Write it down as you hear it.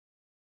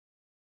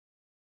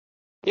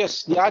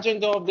Yes, the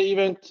agenda of the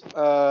event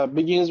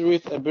begins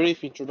with a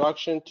brief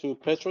introduction to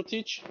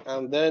PetroTeach,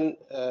 and then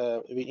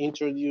we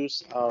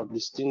introduce our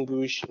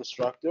distinguished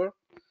instructor,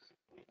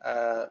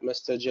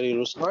 Mr. Jerry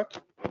Rusnak,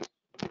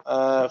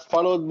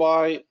 followed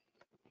by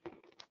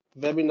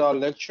webinar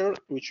lecture,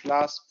 which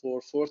lasts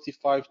for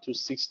 45 to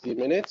 60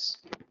 minutes.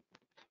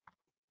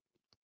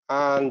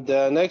 And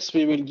next,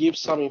 we will give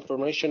some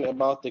information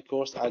about the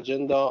course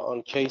agenda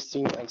on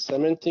casing and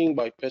cementing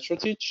by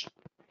PetroTeach.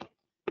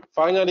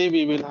 Finally,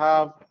 we will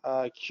have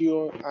a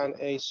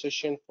Q&A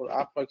session for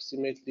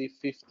approximately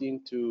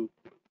 15 to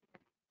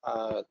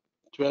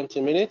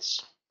 20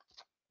 minutes.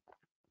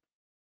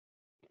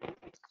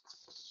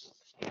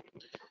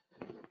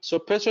 So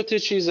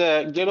PetroTeach is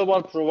a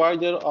global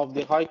provider of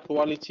the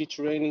high-quality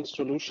training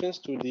solutions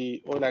to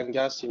the oil and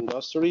gas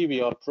industry.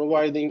 We are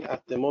providing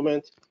at the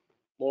moment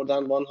more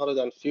than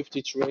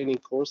 150 training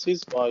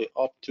courses by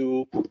up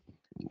to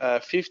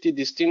 50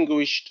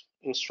 distinguished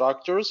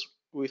instructors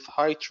with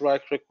high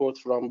track record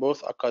from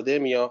both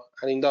academia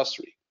and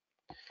industry.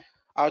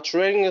 Our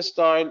training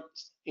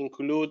styles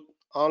include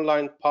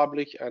online,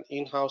 public, and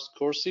in-house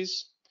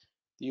courses.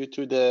 Due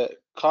to the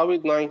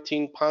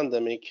COVID-19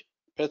 pandemic,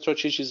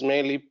 PetroTeach is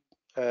mainly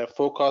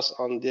focused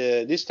on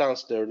the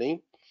distance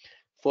learning.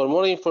 For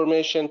more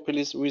information,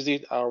 please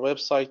visit our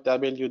website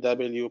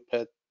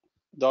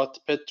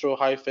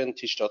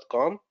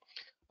www.petro-teach.com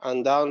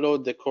and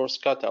download the course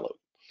catalog.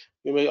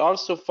 You may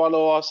also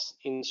follow us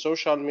in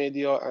social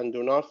media, and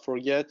do not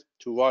forget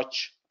to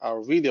watch our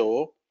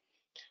videos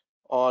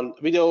on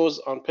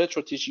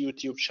PetroTeach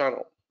YouTube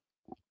channel.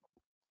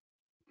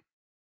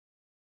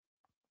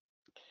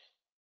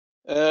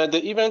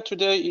 The event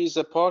today is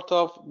a part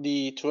of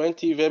the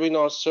 20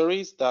 webinar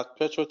series that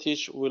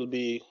PetroTeach will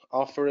be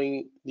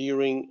offering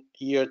during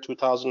year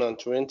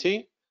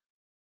 2020.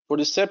 For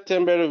the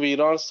September, we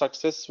ran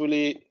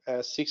successfully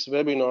 6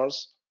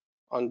 webinars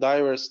on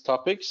diverse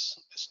topics,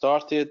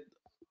 started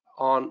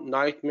on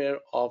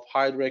Nightmare of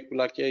Hydraulic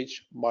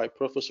Blockage by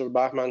Professor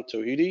Bahman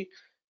Tauhidi,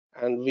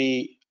 and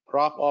we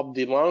wrap up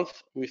the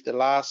month with the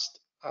last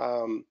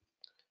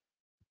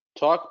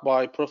talk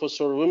by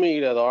Professor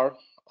Rumi Iradar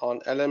on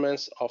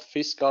elements of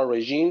fiscal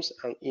regimes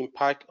and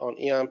impact on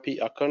E&P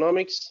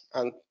economics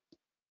and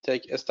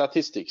tech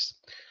statistics.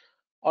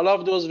 All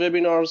of those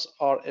webinars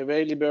are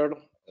available,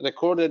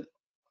 recorded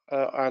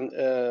and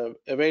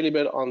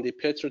available on the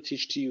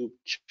PetroTeach YouTube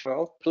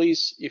channel.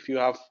 Please, if you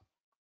have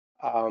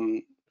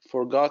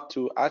forgot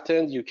to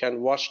attend, you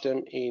can watch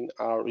them in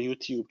our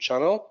YouTube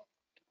channel.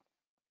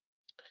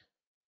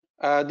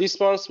 This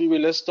month we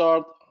will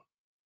start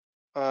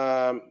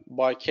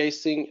by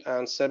casing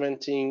and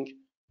cementing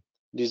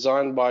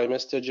designed by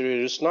Mr.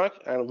 Jerry Rusnak,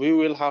 and we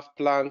will have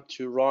planned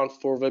to run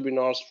 4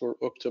 webinars for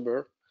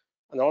October,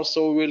 and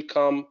also will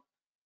come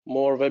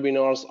more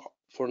webinars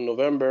for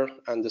November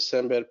and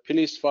December.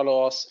 Please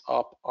follow us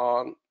up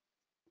on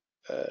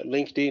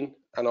LinkedIn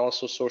and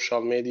also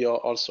social media,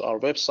 also our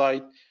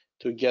website,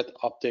 to get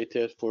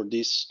updated for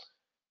these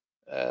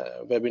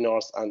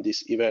webinars and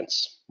these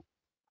events.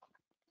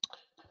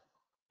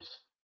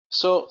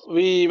 So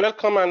we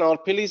welcome and are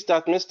pleased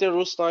that Mr.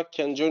 Rusnak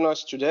can join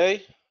us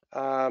today.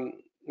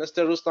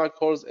 Mr. Rusnak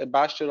holds a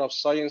Bachelor of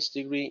Science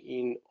degree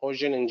in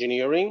Ocean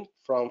Engineering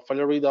from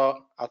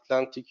Florida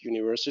Atlantic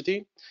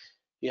University.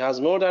 He has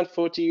more than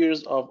 40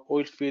 years of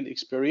oil field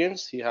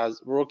experience. He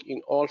has worked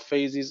in all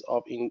phases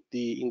of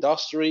the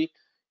industry,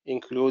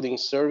 including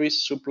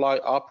service, supply,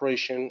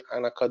 operation,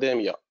 and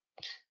academia.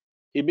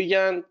 He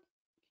began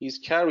his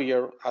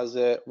career as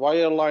a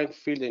wireline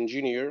field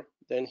engineer.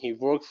 Then he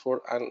worked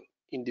for an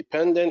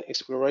independent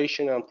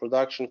exploration and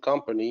production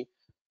company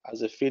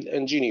as a field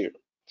engineer,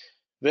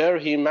 where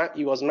he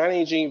was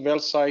managing well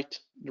site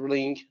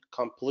drilling,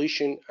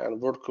 completion, and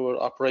workover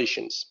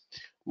operations.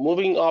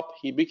 Moving up,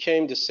 he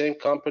became the same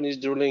company's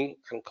drilling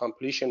and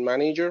completion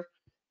manager,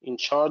 in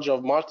charge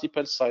of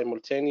multiple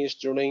simultaneous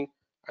drilling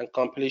and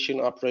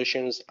completion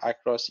operations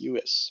across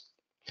US.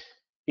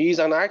 He is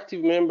an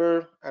active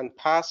member and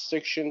past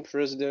section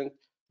president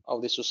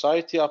of the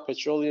Society of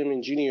Petroleum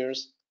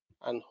Engineers,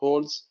 and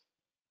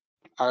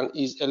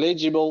is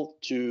eligible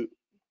to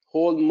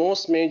hold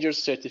most major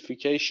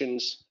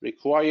certifications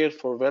required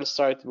for well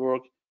site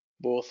work,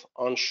 both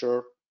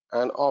onshore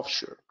and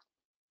offshore.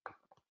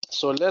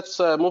 So let's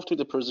move to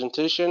the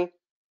presentation.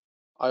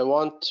 I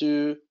want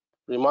to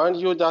remind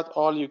you that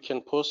all you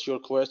can post your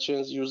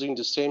questions using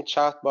the same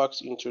chat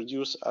box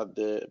introduced at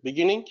the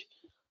beginning.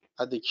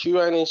 At the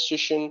Q&A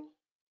session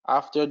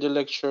after the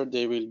lecture,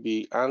 they will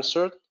be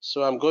answered.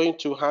 So I'm going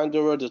to hand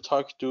over the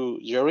talk to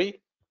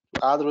Jerry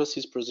to address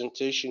his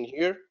presentation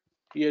here.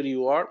 Here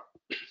you are.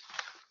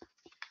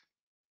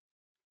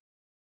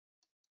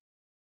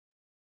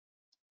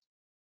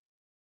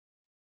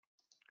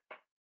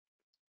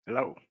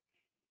 Hello.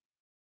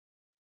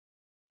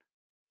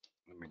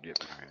 Let me get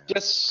my.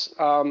 Yes,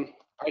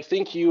 I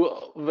think you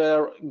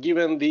were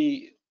given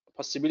the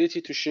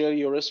possibility to share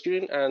your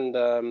screen, and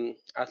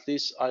at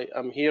least I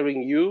am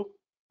hearing you.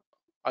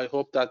 I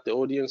hope that the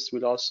audience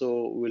will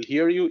also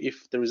hear you.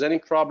 If there is any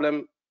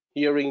problem,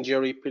 hearing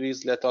Jerry,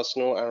 please let us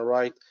know and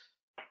write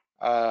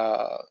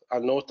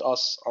and note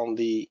us on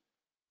the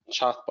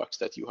chat box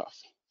that you have.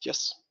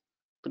 Yes,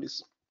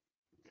 please.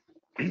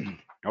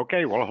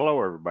 Okay, well,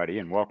 hello everybody,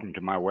 and welcome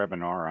to my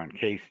webinar on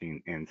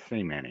casing and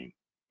cementing.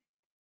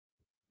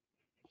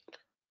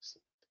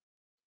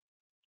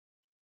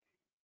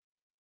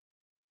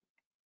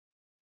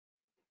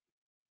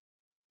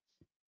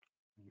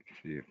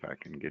 Let's see if I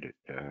can get it.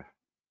 There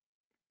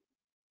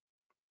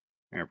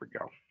we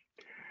go.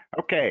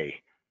 Okay,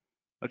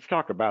 let's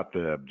talk about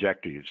the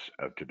objectives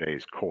of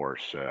today's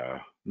course.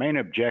 Main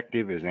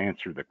objective is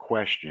answer the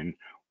question,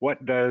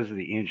 what does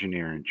the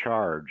engineer in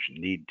charge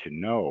need to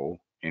know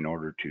in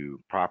order to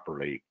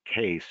properly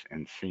case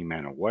and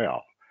cement a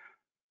well?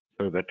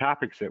 So the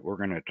topics that we're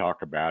going to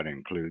talk about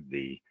include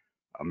the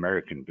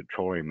American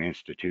Petroleum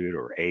Institute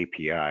or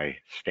API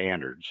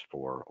standards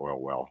for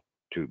oil well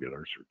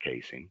tubulars or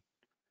casing,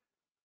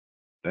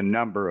 the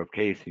number of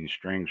casing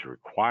strings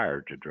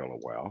required to drill a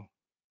well,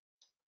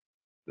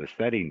 the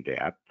setting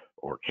depth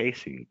or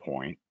casing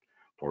point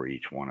for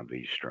each one of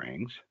these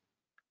strings,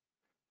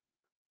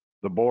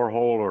 the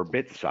borehole or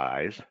bit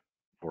size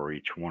for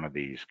each one of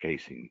these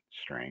casing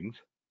strings,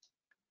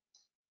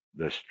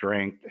 the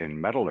strength and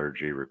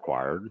metallurgy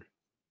required,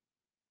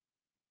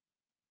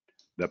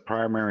 the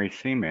primary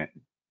cement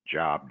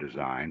job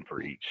design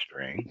for each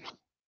string,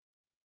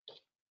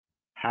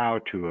 how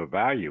to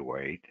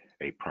evaluate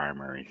a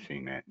primary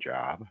cement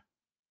job,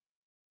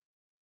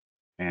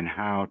 and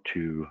how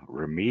to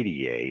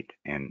remediate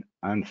an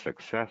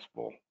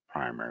unsuccessful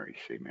primary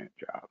cement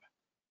job.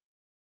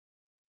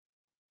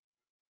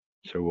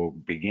 So we'll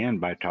begin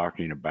by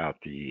talking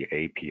about the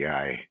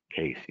API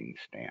casing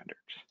standards.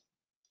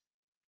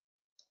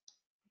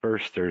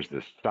 First, there's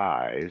the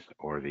size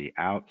or the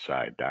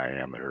outside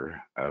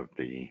diameter of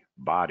the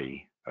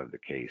body of the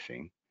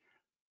casing,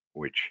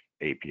 which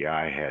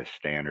API has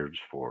standards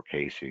for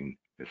casing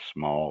as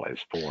small as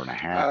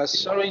 4.5.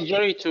 Sorry,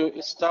 Jerry,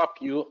 to stop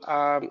you.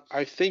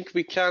 I think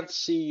we can't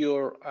see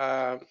your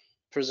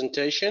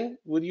presentation.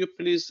 Would you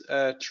please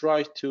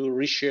try to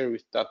reshare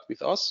that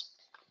with us?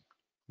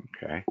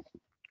 Okay.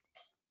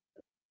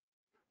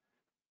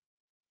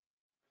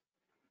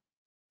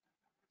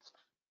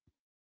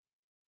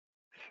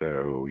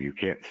 So you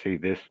can't see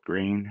this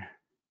screen.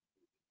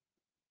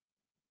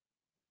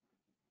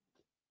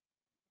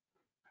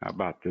 How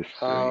about this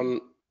screen?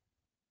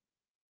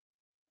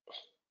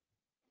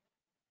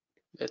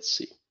 Let's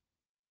see.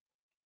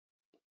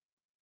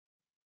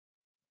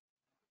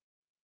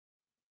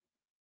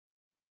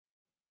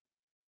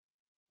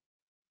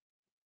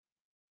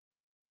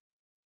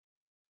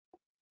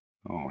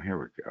 Oh, here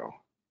we go.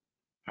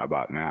 How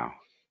about now?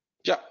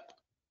 Yeah.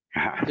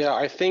 Yeah,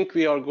 I think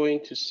we are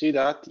going to see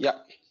that. Yeah.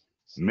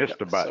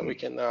 Missed a button. So we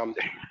can,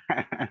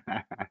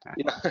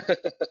 yeah,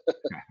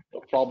 no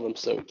problem.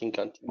 So we can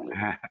continue.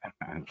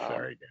 I'm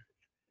sorry.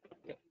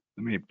 Yeah.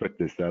 Let me put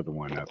this other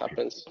one up.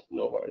 Happens. Here.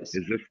 No worries.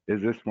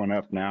 Is this one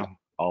up now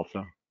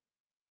also?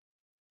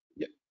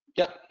 Yeah.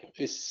 Yeah.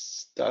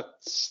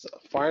 That's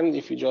fine.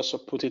 If you just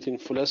put it in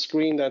full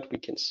screen, that we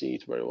can see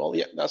it very well.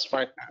 Yeah, that's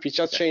fine. If you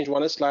just change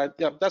one slide,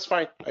 yeah, that's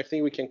fine. I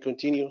think we can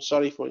continue.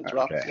 Sorry for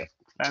interrupting. Okay.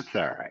 That's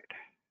all right.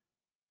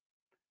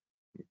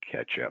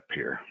 Catch up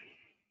here.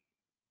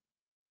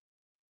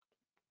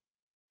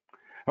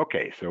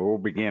 Okay, so we'll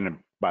begin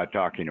by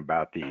talking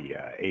about the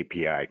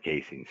API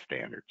casing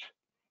standards.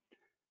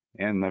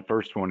 And the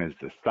first one is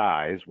the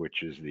size,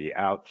 which is the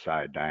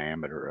outside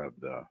diameter of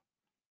the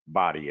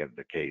body of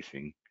the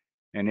casing,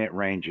 and it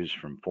ranges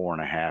from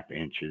 4.5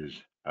 inches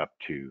up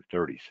to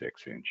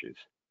 36 inches.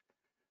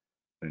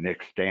 The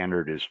next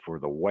standard is for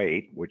the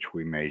weight, which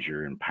we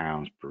measure in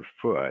pounds per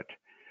foot.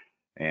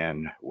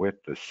 And with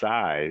the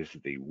size,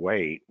 the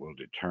weight will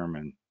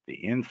determine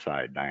the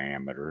inside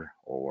diameter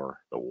or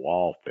the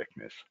wall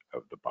thickness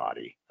of the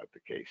body of the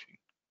casing.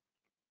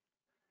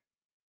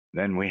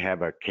 Then we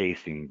have a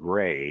casing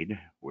grade,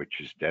 which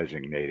is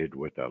designated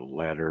with a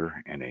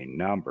letter and a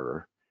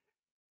number,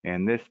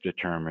 and this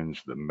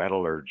determines the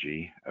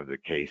metallurgy of the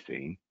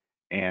casing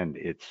and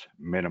its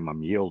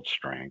minimum yield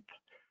strength,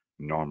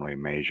 normally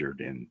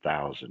measured in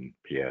 1,000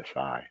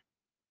 psi.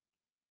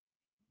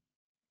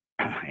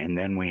 And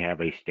then we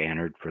have a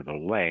standard for the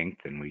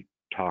length, and we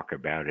talk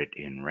about it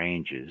in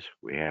ranges.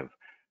 We have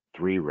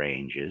 3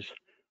 ranges.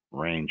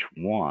 Range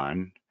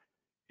 1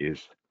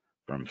 is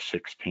from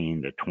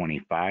 16 to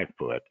 25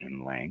 foot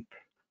in length.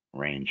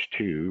 Range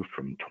 2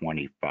 from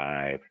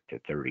 25 to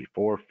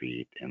 34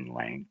 feet in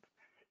length.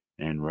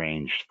 And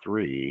range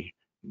 3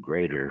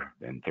 greater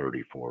than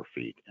 34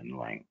 feet in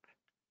length.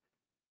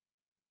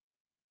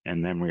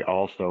 And then we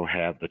also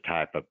have the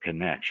type of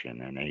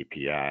connection. An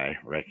API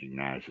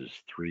recognizes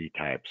 3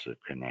 types of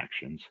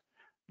connections.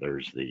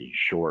 There's the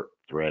short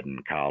thread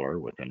and collar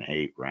with an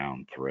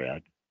 8-round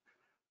thread,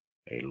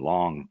 a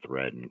long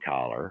thread and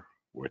collar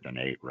with an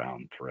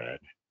 8-round thread,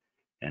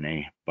 and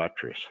a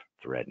buttress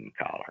thread and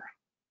collar.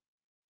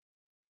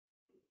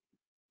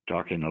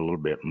 Talking a little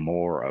bit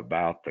more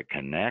about the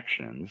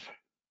connections,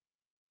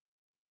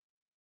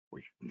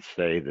 we can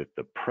say that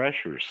the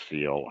pressure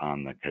seal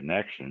on the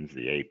connections,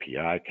 the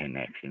API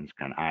connections,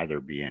 can either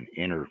be an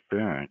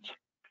interference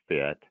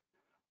fit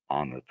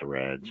on the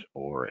threads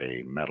or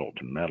a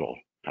metal-to-metal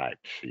type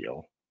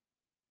seal,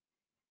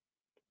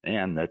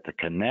 and that the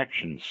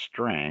connection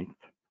strength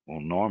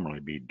will normally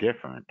be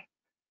different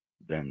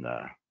than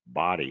the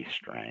body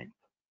strength,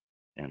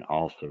 and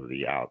also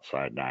the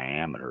outside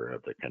diameter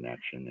of the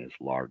connection is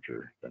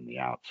larger than the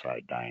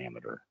outside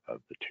diameter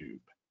of the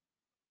tube.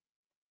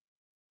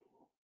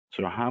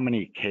 So how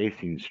many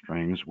casing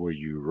strings will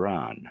you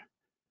run?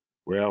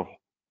 Well,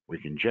 we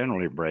can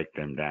generally break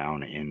them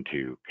down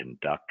into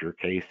conductor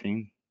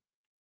casing,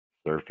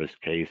 surface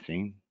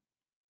casing,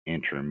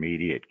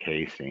 intermediate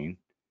casing,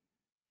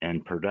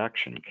 and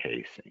production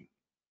casing.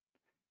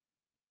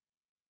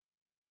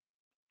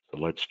 So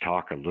let's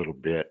talk a little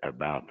bit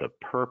about the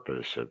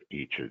purpose of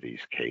each of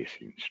these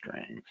casing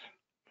strings.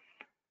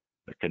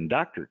 The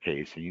conductor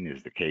casing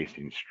is the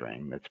casing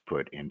string that's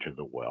put into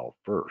the well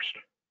first.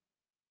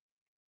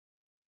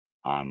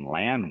 On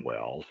land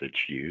wells,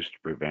 it's used to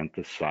prevent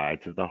the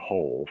sides of the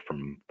hole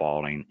from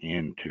falling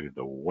into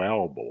the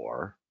well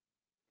bore.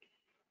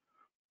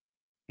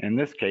 And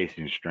this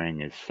casing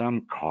string is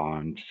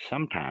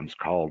sometimes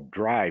called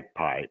dry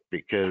pipe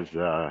because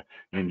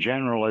in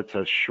general it's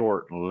a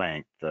short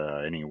length,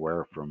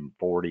 anywhere from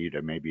 40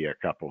 to maybe a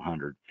couple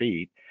hundred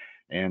feet,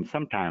 and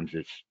sometimes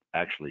it's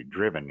actually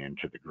driven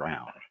into the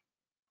ground.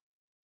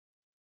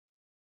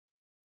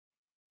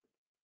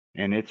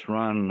 And it's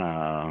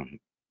run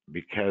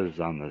because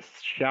on the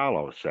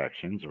shallow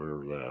sections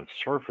or the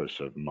surface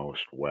of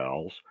most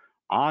wells,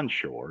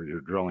 onshore, you're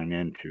drilling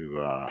into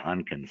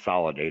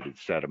unconsolidated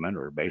sediment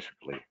or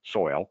basically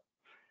soil,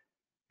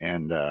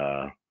 and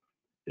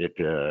it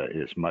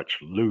is much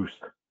loose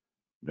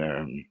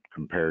than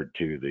compared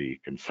to the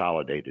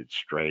consolidated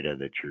strata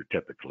that you're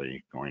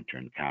typically going to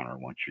encounter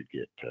once you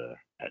get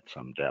at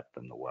some depth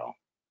in the well.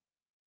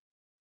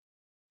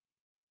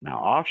 Now,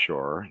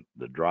 offshore,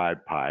 the dry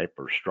pipe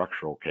or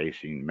structural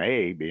casing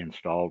may be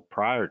installed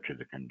prior to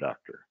the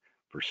conductor.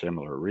 For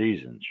similar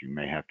reasons, you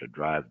may have to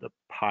drive the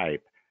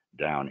pipe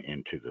down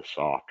into the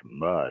soft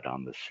mud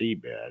on the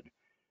seabed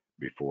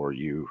before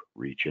you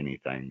reach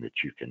anything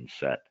that you can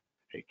set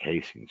a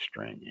casing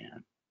string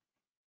in.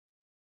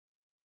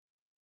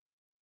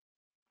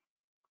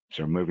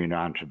 So moving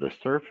on to the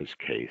surface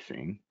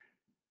casing,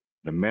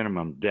 the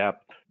minimum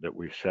depth that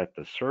we set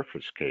the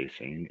surface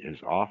casing is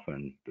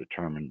often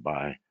determined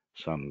by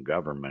some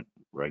government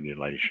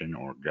regulation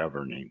or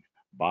governing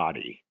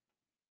body,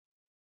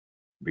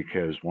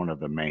 because one of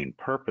the main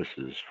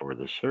purposes for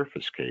the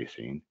surface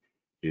casing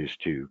is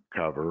to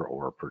cover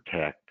or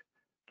protect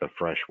the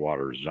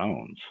freshwater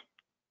zones.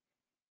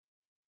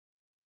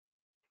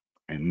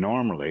 And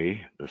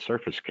normally the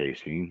surface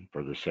casing,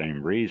 for the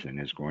same reason,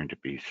 is going to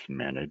be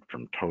cemented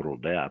from total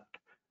depth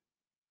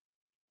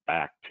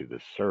back to the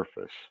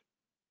surface.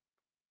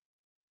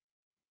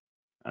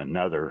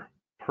 Another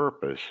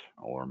purpose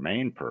or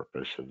main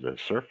purpose of the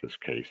surface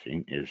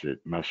casing is it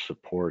must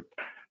support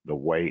the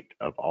weight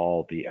of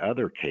all the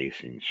other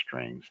casing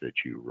strings that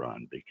you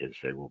run, because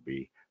they will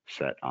be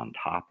set on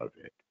top of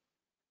it.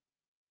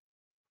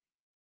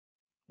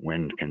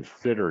 When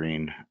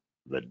considering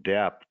the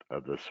depth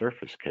of the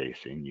surface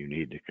casing, you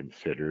need to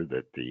consider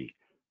that the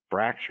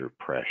fracture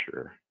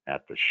pressure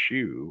at the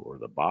shoe or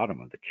the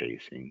bottom of the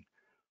casing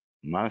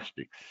must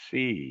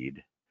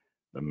exceed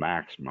the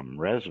maximum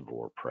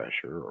reservoir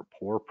pressure or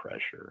pore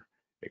pressure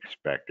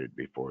expected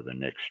before the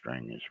next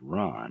string is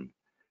run.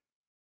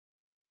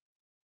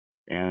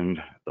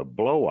 And the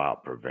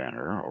blowout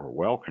preventer or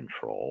well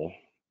control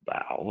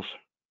valves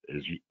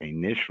is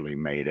initially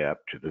made up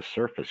to the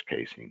surface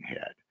casing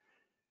head.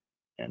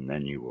 And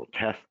then you will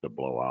test the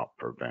blowout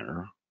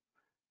preventer.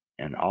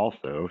 And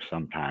also,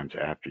 sometimes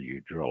after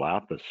you drill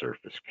out the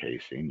surface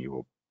casing, you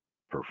will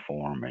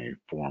perform a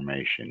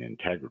formation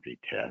integrity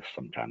test,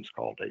 sometimes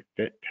called a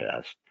fit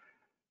test,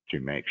 to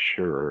make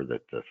sure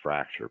that the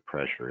fracture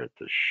pressure at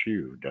the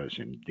shoe does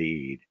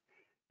indeed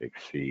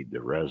exceed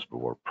the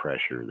reservoir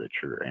pressure that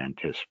you're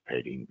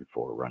anticipating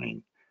before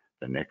running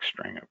the next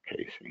string of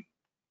casing.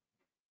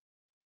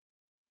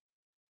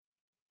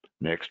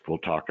 Next, we'll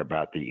talk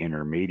about the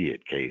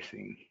intermediate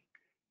casing.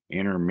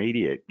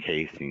 Intermediate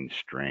casing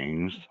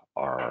strings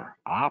are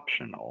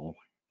optional.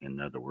 In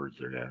other words,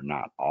 they're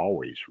not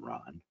always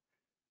run,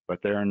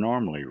 but they are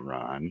normally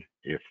run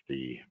if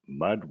the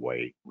mud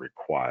weight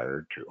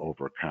required to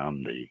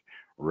overcome the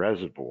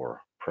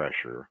reservoir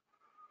pressure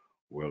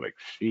will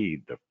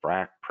exceed the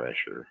frac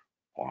pressure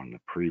on the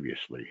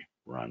previously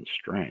run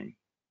string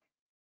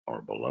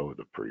or below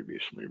the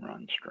previously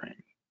run string.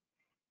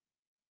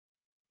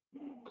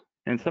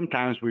 And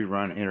sometimes we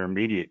run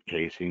intermediate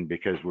casing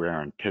because we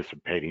are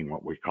anticipating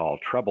what we call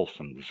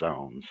troublesome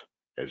zones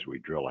as we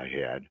drill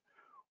ahead,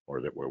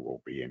 or that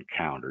will be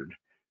encountered.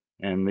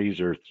 And these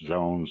are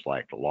zones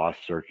like lost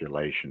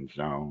circulation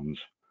zones,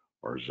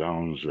 or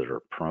zones that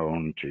are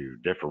prone to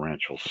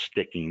differential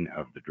sticking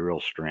of the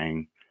drill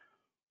string,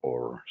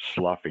 or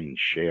sloughing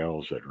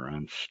shales that are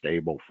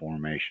unstable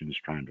formations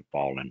trying to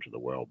fall into the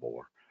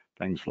wellbore.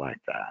 things like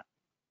that.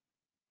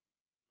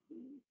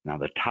 Now,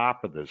 the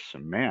top of the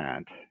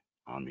cement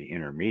on the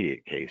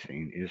intermediate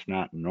casing is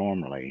not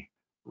normally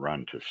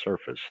run to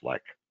surface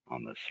like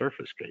on the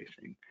surface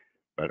casing,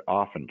 but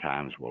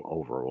oftentimes will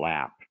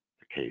overlap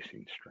the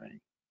casing string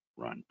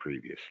run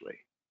previously.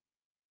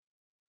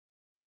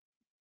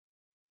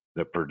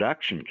 The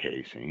production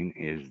casing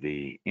is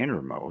the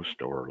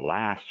innermost or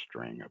last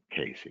string of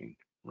casing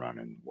run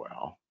in the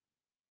well,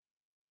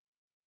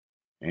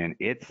 and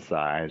its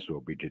size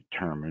will be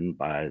determined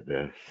by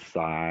the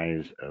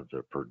size of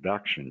the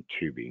production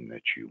tubing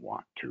that you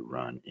want to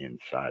run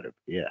inside of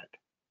it.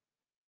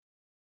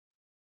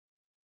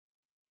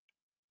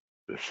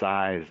 The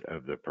size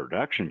of the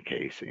production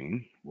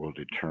casing will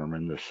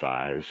determine the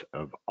size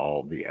of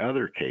all the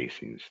other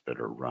casings that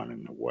are run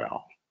in the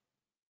well.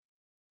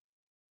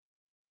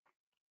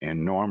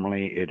 And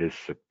normally it is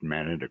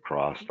segmented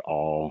across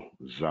all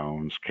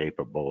zones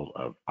capable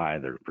of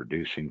either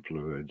producing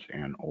fluids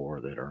and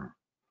or that are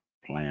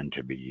planned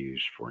to be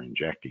used for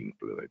injecting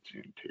fluids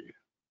into.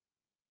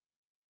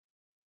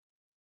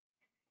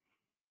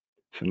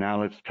 So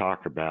now let's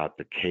talk about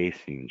the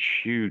casing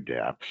shoe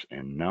depths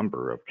and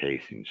number of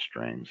casing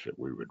strings that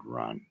we would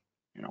run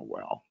in a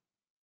well.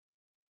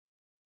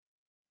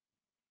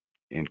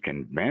 In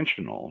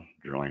conventional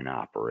drilling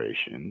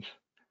operations,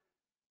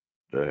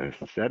 the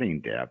setting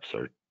depths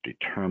are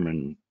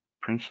determined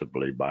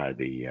principally by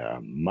the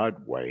mud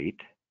weight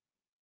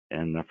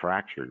and the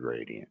fracture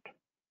gradient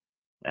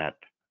at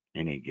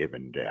any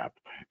given depth.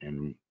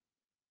 And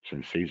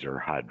since these are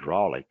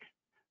hydraulic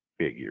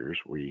figures,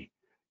 we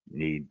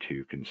need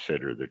to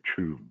consider the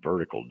true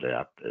vertical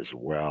depth as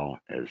well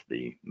as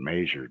the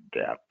measured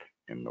depth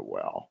in the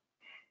well.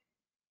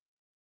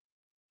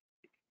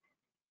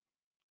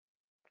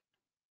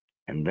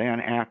 And then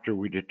after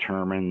we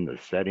determine the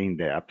setting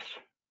depths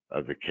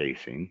of the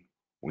casing,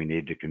 we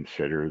need to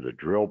consider the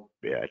drill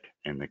bit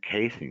and the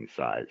casing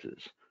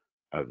sizes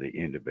of the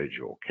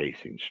individual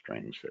casing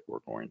strings that we're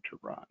going to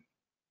run.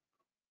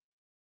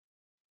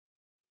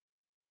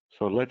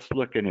 So let's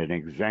look at an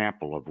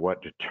example of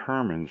what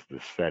determines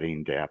the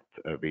setting depth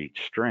of each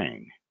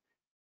string.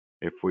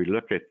 If we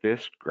look at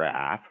this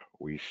graph,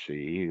 we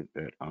see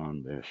that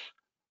on this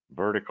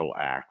vertical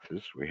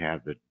axis, we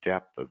have the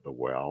depth of the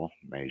well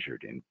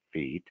measured in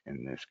feet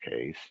in this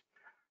case.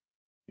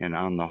 And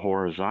on the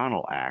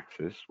horizontal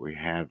axis, we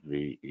have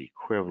the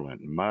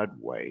equivalent mud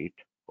weight,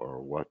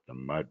 or what the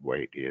mud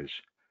weight is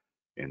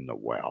in the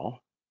well.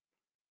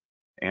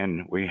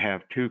 And we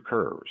have two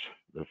curves.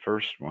 The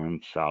first one,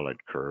 solid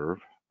curve,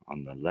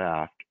 on the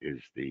left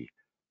is the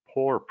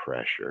pore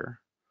pressure,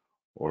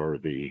 or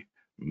the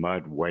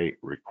mud weight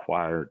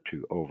required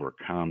to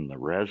overcome the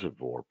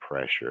reservoir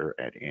pressure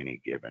at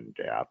any given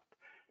depth.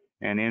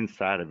 And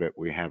inside of it,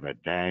 we have a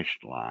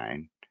dashed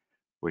line,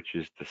 which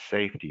is the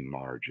safety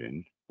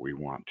margin we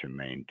want to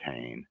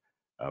maintain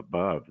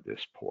above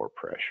this pore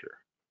pressure.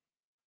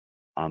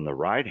 On the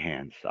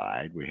right-hand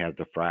side, we have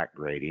the frac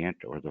gradient,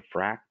 or the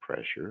frac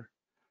pressure,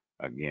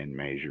 again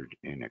measured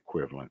in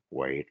equivalent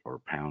weight or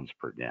pounds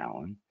per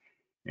gallon,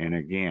 and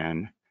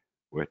again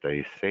with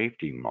a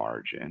safety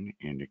margin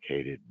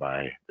indicated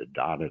by the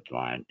dotted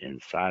line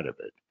inside of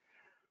it.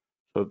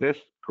 So this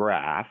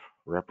graph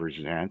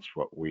represents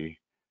what we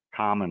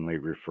commonly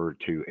refer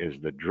to as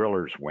the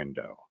driller's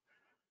window.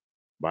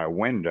 By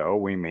window,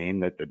 we mean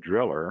that the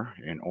driller,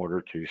 in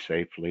order to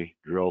safely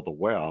drill the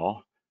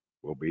well,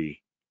 will be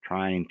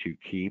trying to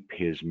keep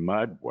his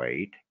mud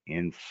weight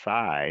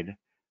inside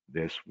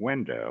this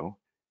window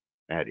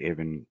at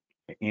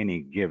any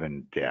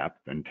given depth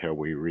until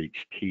we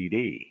reach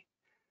TD.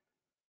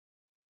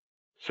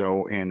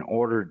 So in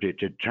order to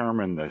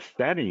determine the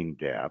setting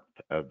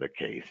depth of the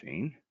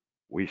casing,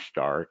 we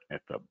start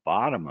at the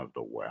bottom of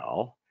the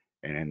well,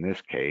 and in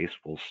this case,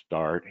 we'll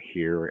start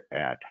here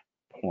at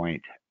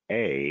point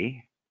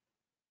A,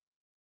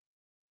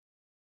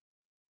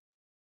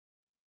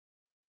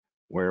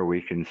 where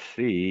we can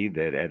see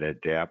that at a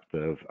depth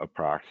of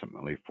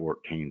approximately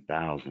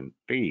 14,000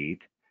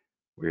 feet,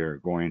 we are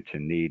going to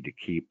need to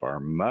keep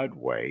our mud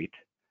weight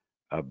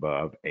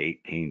above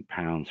 18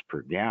 pounds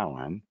per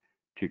gallon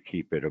to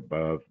keep it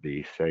above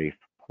the safe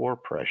pore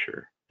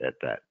pressure at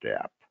that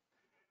depth.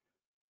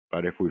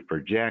 But if we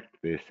project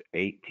this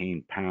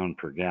 18 pound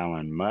per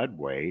gallon mud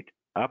weight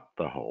up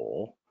the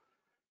hole,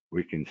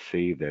 we can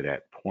see that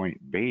at point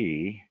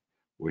B,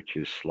 which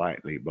is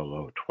slightly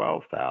below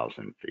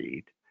 12,000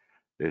 feet,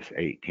 this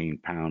 18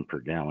 pound per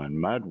gallon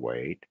mud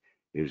weight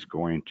is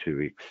going to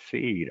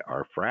exceed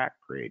our frac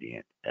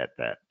gradient at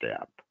that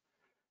depth.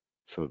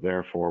 So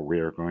therefore, we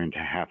are going to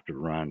have to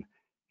run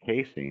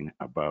casing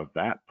above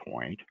that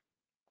point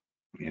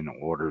in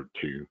order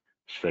to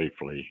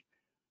safely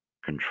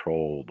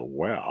control the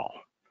well.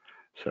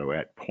 So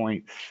at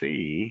point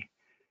C,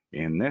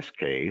 in this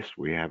case,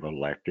 we have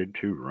elected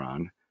to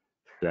run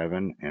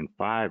 7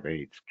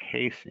 5/8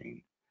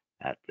 casing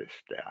at this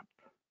depth.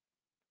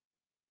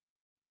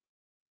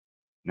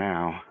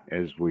 Now,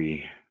 as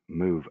we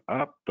move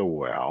up the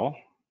well,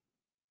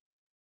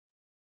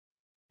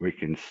 we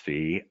can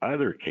see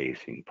other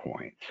casing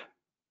points.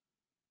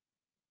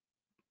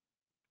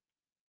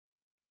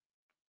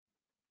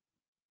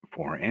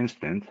 For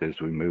instance,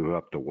 as we move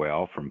up the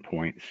well from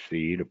point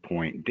C to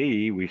point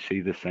D, we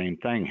see the same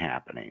thing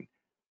happening.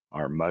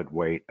 Our mud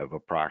weight of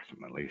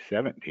approximately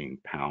 17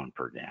 pounds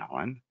per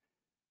gallon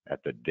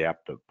at the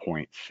depth of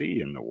point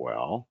C in the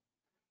well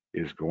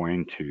is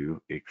going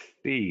to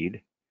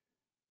exceed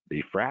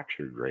the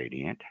fracture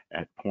gradient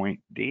at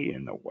point D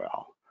in the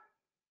well.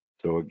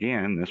 So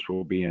again, this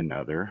will be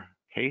another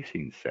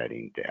casing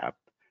setting depth.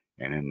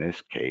 And in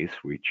this case,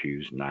 we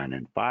choose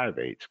 9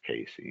 5/8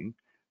 casing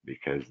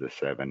because the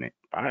 7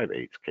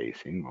 5/8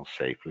 casing will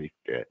safely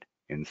fit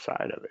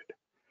inside of it.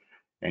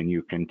 And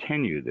you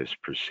continue this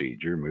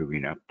procedure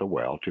moving up the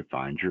well to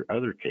find your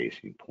other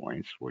casing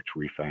points, which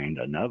we find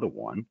another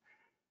one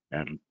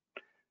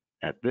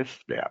at this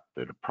depth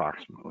at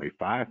approximately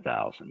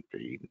 5,000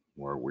 feet,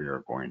 where we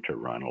are going to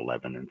run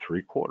 11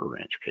 3/4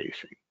 inch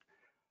casing.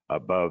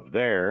 Above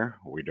there,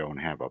 we don't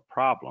have a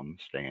problem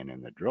staying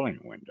in the drilling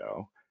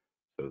window,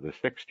 so the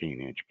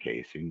 16-inch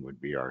casing would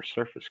be our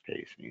surface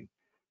casing,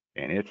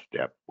 and its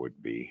depth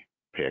would be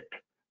picked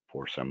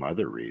for some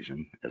other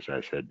reason, as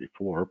I said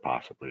before,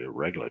 possibly a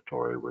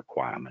regulatory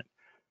requirement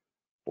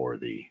for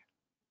the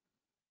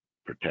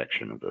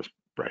protection of the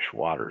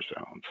freshwater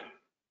zones.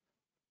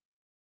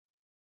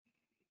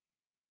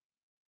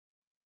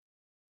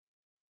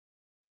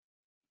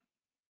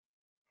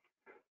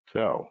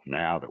 So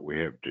now that we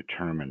have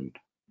determined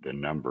the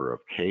number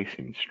of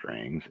casing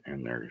strings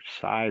and their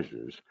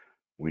sizes,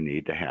 we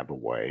need to have a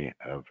way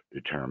of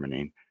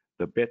determining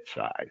the bit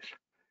size.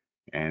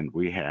 And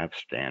we have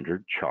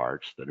standard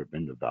charts that have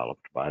been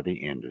developed by the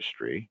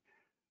industry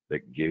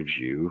that gives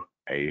you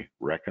a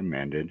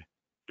recommended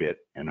bit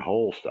and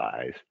hole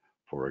size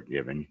for a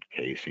given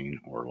casing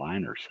or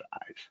liner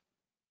size.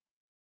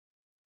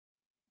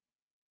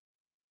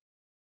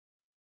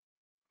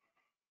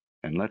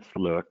 And let's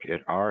look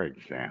at our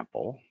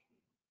example.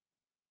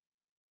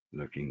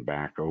 Looking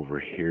back over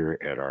here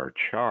at our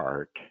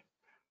chart,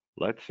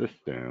 let's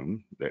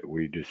assume that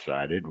we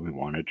decided we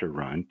wanted to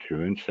run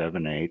 2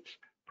 7/8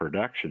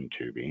 production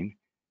tubing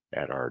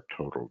at our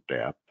total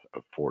depth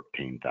of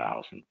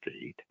 14,000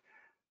 feet.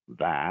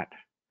 That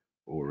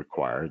will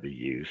require the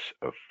use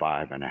of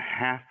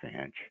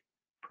 5.5-inch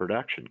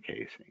production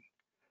casing.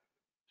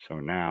 So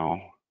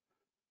now,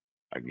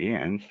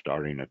 again,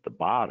 starting at the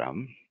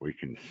bottom, we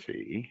can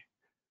see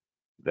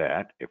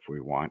that if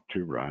we want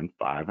to run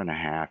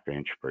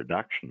 5.5-inch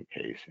production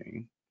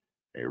casing,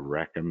 a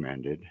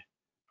recommended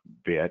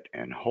bit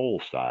and hole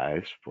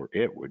size for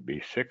it would be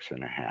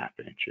 6.5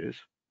 inches.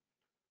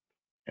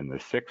 And the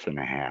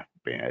 6.5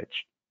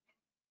 inch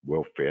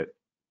will fit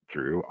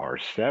through our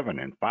 7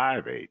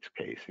 5/8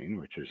 casing,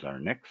 which is our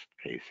next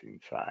casing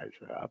size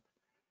up.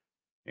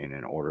 And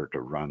in order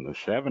to run the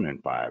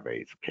 7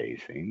 5/8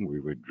 casing, we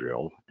would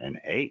drill an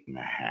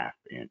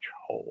 8.5-inch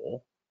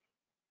hole,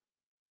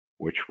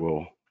 which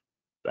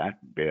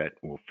that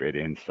bit will fit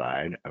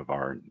inside of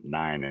our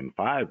 9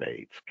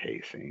 5/8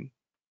 casing,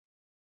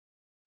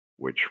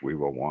 which we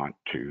will want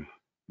to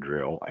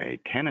drill a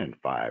 10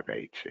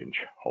 5/8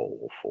 inch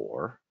hole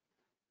for.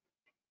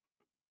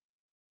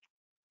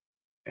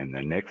 And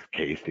the next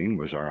casing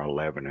was our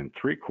 11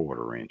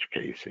 3/4 inch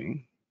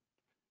casing,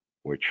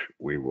 which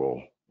we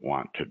will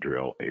want to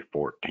drill a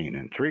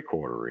 14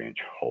 3/4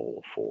 inch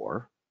hole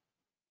for.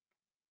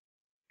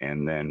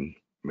 And then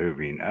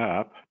moving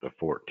up, the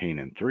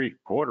 14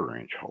 3/4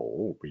 inch hole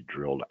will be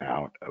drilled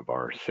out of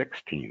our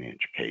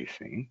 16-inch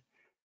casing,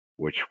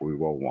 which we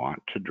will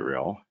want to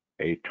drill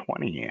a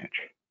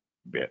 20-inch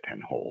bit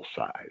and hole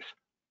size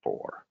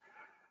for.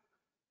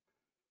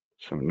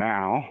 So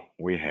now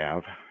we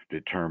have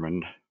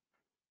determined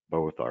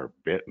both our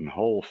bit and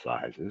hole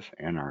sizes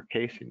and our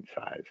casing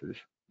sizes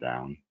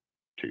down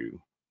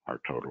to our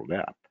total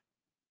depth.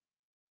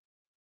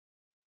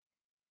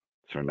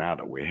 So now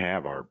that we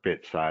have our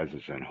bit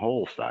sizes and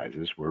hole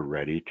sizes, we're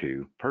ready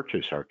to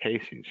purchase our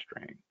casing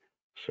string.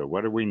 So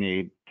what do we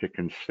need to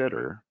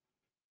consider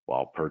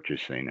while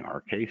purchasing our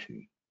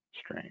casing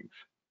strings?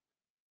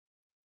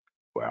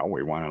 Well,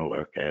 we want to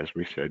look, as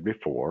we said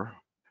before,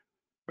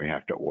 we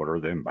have to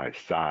order them by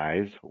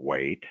size,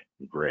 weight,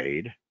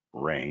 grade,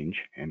 range,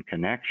 and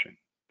connection.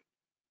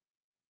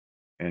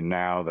 And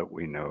now that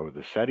we know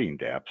the setting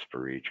depths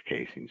for each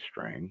casing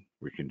string,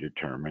 we can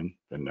determine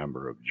the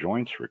number of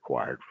joints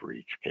required for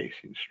each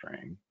casing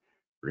string,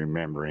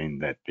 remembering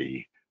that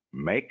the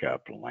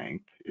makeup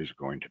length is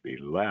going to be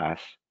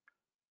less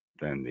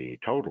than the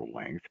total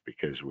length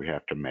because we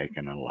have to make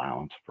an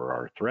allowance for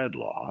our thread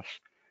loss.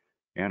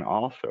 And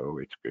also,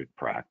 it's good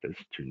practice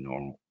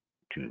to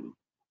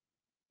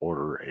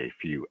order a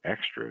few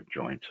extra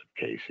joints of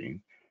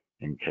casing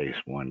in case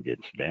one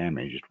gets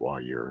damaged while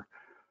you're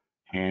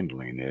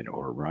handling it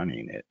or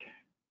running it.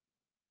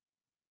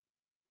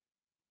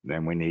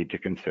 Then we need to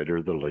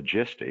consider the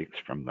logistics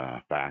from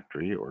the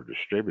factory or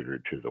distributor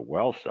to the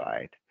well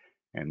site.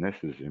 And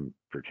this is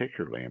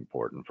particularly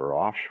important for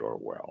offshore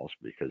wells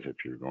because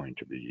if you're going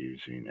to be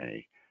using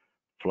a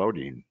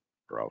floating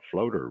or a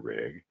floater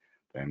rig,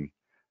 then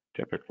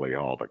typically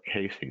all the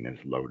casing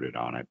is loaded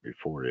on it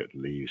before it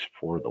leaves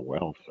for the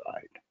well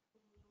site.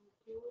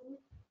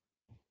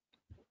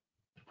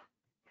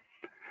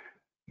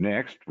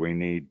 Next, we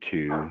need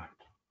to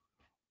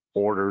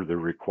order the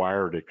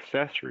required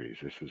accessories.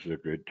 This is a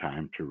good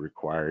time to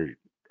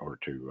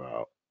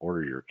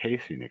order your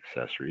casing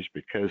accessories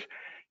because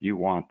you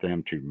want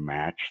them to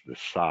match the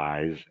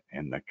size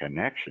and the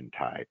connection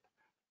type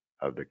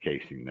of the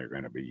casing they're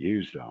going to be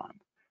used on.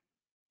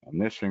 And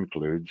this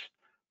includes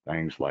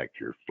things like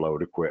your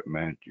float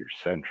equipment, your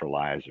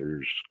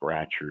centralizers,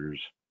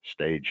 scratchers,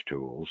 stage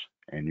tools,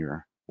 and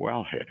your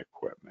wellhead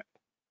equipment.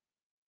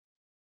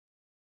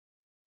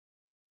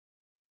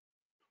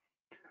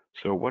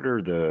 So what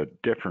are the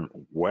different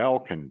well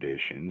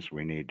conditions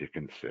we need to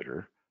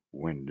consider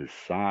when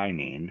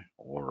designing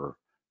or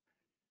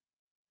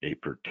a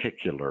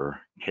particular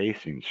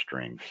casing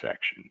string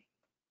section?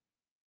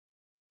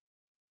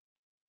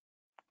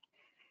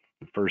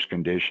 The first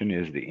condition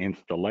is the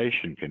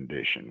installation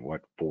condition.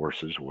 What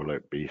forces will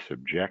it be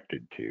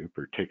subjected to,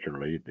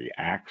 particularly the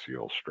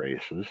axial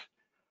stresses,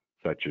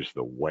 such as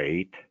the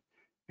weight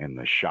and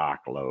the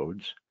shock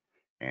loads,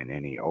 and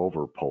any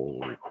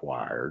overpull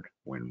required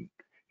when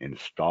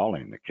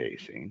installing the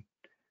casing.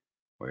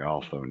 We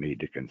also need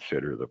to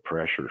consider the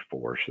pressure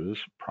forces,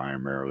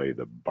 primarily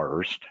the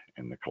burst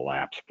and the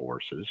collapse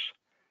forces.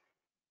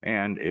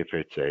 And if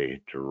it's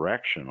a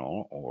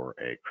directional or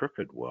a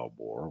crooked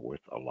wellbore with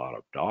a lot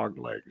of dog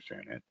legs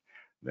in it,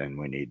 then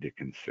we need to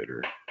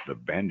consider the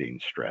bending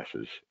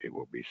stresses it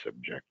will be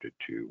subjected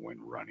to when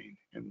running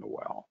in the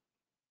well.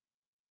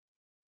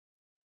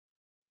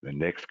 The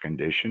next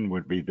condition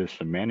would be the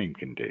cementing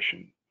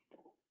condition,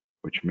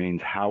 which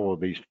means how will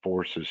these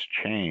forces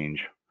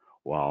change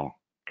while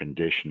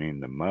conditioning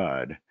the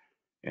mud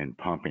and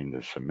pumping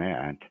the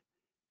cement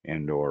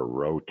and or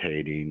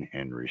rotating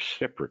and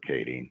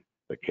reciprocating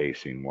the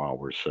casing while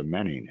we're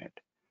cementing it.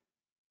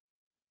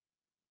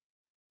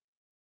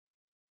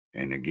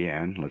 And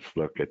again, let's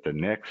look at the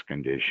next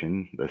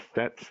condition, the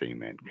set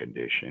cement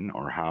condition,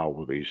 or how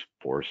will these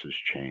forces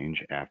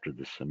change after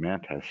the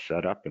cement has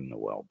set up in the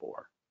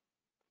wellbore.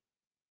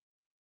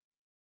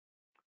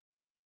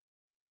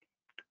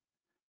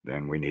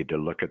 Then we need to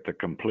look at the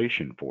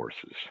completion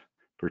forces,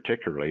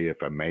 particularly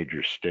if a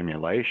major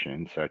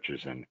stimulation, such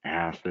as an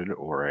acid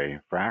or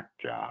a frac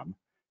job,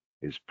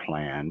 is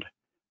planned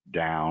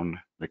down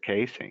the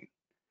casing.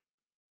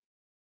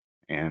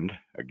 And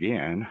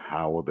again,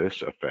 how will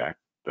this affect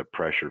the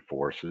pressure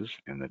forces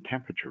and the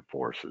temperature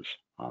forces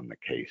on the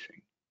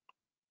casing?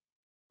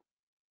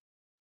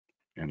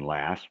 And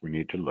last, we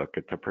need to look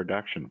at the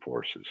production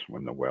forces.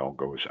 When the well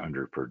goes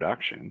under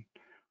production,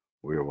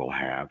 we will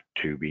have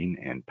tubing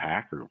and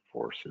packer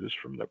forces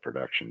from the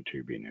production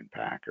tubing and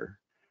packer.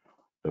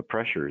 The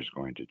pressure is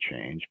going to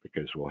change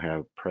because we'll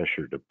have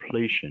pressure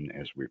depletion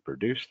as we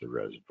produce the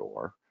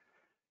reservoir.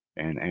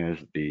 And as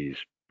these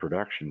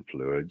production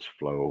fluids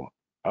flow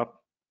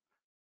up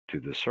to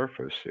the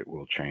surface, it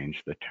will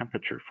change the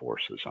temperature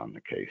forces on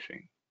the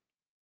casing.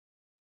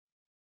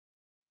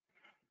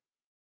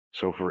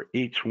 So for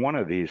each one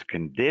of these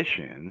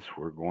conditions,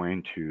 we're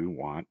going to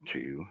want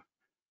to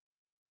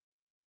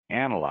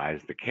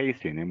analyze the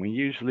casing, and we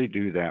usually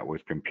do that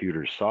with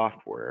computer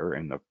software,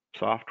 and the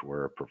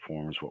software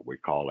performs what we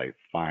call a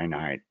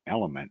finite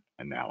element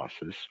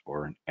analysis,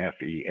 or an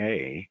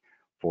FEA,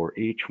 for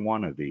each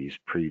one of these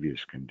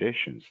previous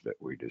conditions that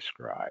we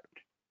described.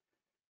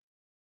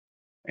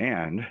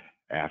 And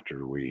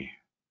after we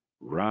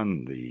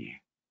run the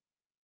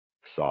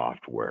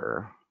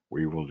software,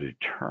 we will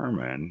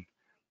determine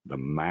the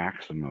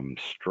maximum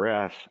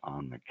stress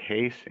on the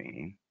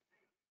casing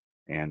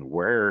and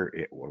where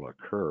it will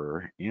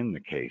occur in the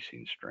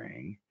casing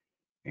string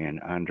and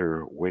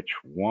under which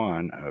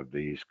one of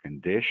these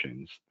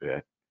conditions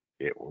that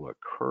it will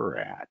occur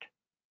at.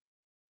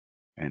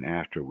 And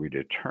after we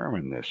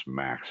determine this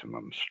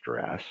maximum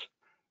stress,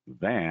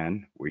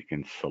 then we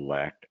can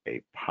select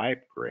a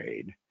pipe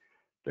grade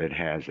that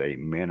has a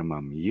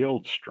minimum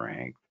yield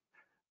strength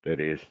that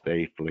is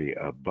safely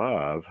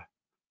above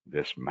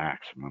this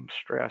maximum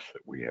stress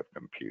that we have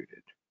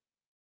computed.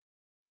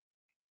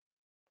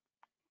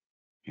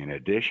 In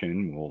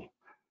addition, we'll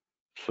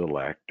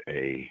select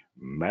a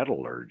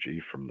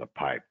metallurgy from the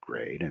pipe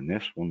grade, and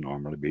this will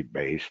normally be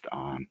based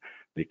on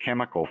the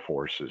chemical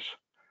forces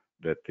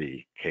that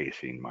the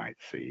casing might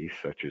see,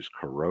 such as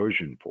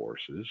corrosion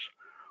forces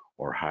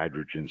or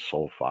hydrogen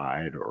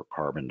sulfide or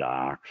carbon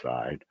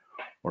dioxide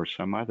or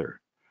some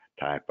other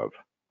type of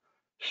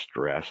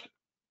stress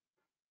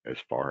as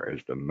far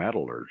as the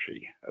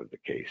metallurgy of the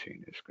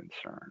casing is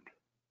concerned.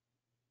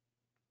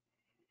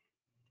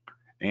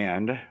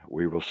 And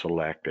we will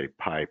select a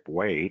pipe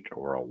weight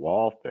or a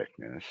wall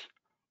thickness,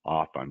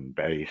 often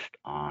based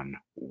on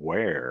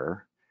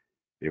where,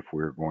 if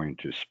we're going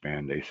to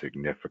spend a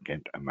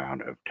significant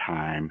amount of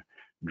time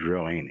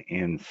drilling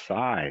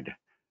inside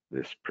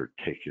this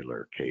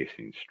particular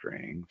casing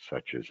string,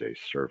 such as a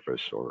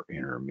surface or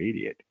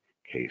intermediate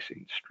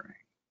casing string.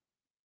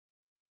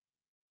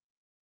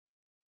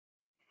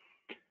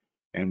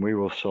 And we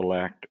will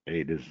select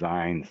a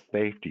design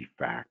safety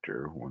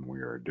factor when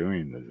we are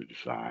doing the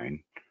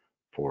design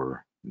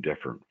for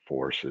different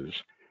forces.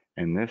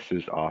 And this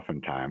is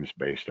oftentimes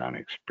based on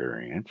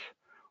experience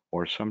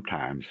or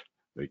sometimes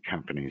the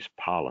company's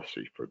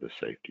policy for the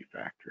safety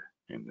factor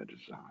in the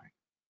design.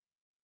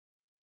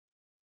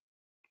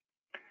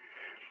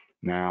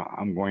 Now,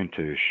 I'm going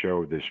to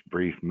show this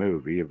brief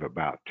movie of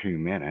about 2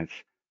 minutes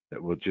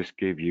that will just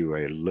give you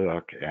a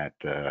look at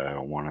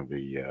one of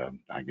the,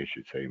 I guess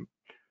you'd say,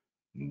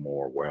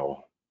 more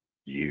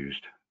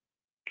well-used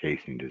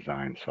casing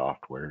design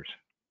softwares.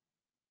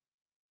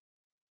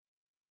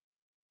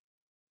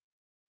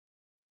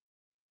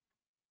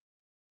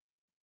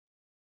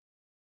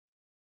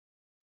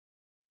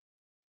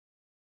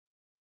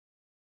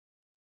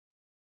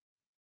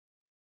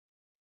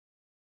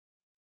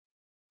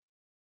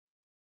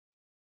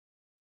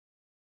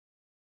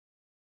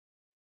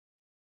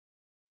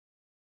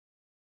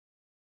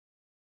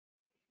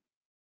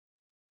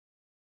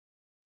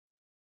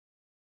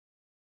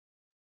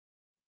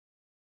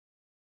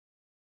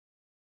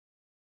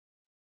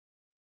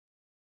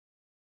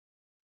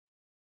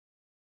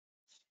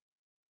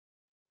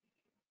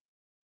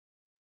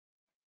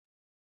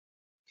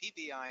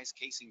 PVI's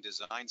casing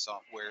design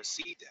software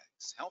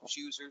CDEX helps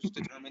users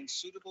determine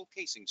suitable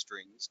casing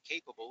strings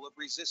capable of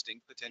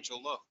resisting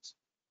potential loads.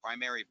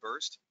 Primary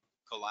burst,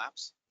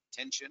 collapse,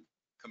 tension,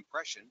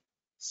 compression,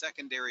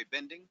 secondary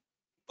bending,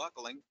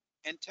 buckling,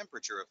 and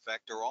temperature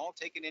effect are all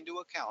taken into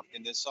account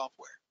in this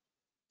software.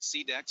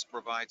 CDEX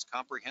provides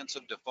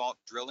comprehensive default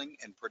drilling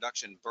and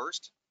production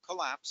burst,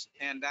 collapse,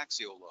 and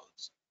axial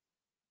loads.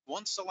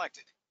 Once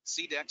selected,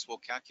 CDEX will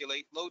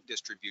calculate load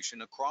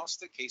distribution across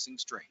the casing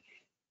string.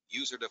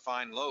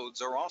 User-defined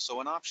loads are also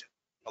an option,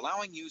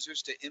 allowing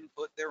users to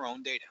input their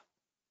own data.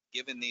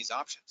 Given these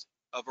options,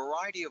 a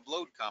variety of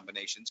load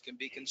combinations can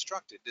be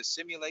constructed to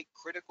simulate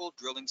critical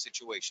drilling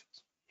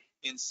situations.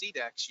 In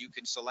CDEX, you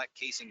can select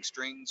casing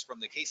strings from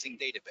the casing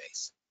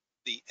database.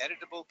 The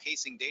editable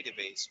casing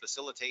database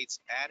facilitates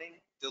adding,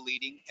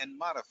 deleting, and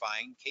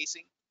modifying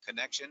casing,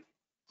 connection,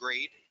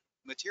 grade,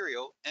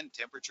 material, and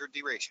temperature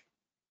duration.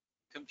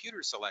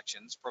 Computer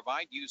selections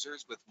provide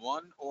users with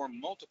one or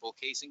multiple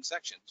casing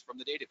sections from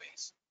the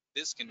database.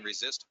 This can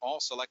resist all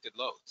selected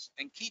loads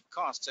and keep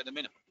costs at a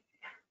minimum.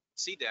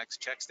 CDEX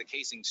checks the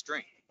casing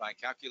strength by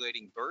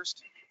calculating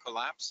burst,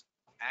 collapse,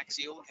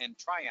 axial, and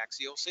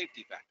triaxial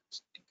safety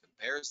factors and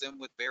compares them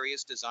with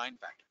various design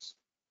factors.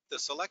 The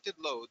selected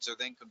loads are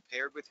then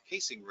compared with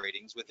casing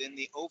ratings within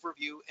the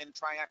overview and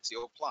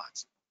triaxial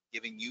plots,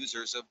 giving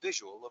users a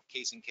visual of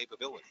casing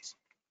capabilities.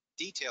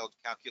 Detailed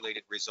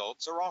calculated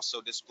results are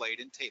also displayed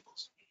in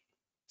tables.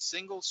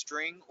 Single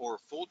string or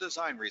full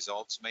design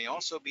results may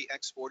also be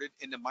exported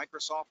into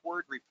Microsoft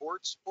Word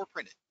reports or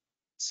printed.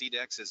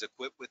 CDEX is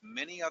equipped with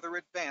many other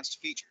advanced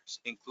features,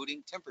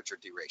 including temperature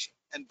duration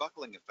and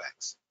buckling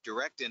effects,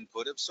 direct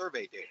input of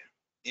survey data,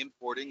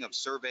 importing of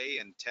survey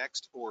and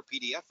text or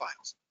PDF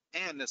files,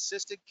 and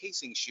assisted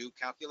casing shoe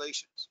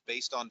calculations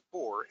based on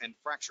pore and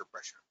fracture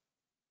pressure.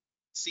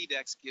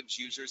 CDEX gives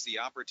users the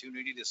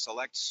opportunity to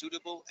select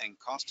suitable and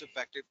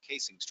cost-effective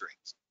casing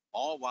strings,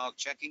 all while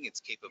checking its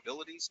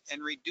capabilities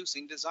and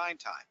reducing design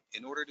time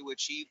in order to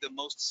achieve the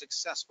most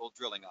successful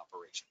drilling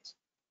operations.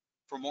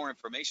 For more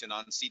information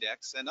on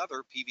CDEX and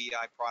other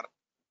PVI products,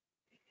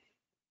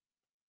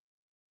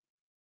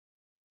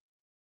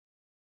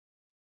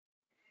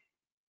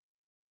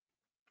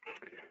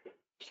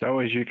 So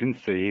as you can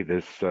see,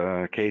 this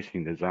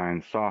casing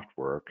design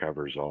software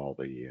covers all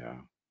the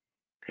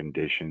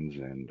conditions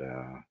and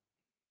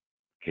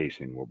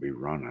casing will be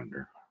run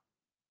under.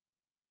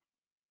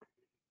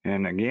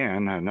 And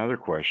again, another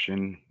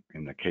question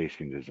in the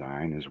casing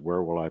design is,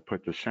 where will I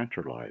put the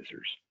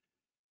centralizers?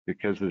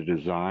 Because the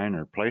design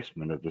or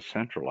placement of the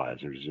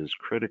centralizers is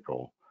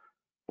critical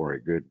for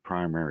a good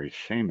primary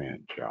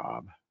cement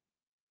job.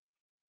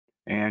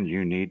 And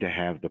you need to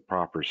have the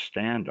proper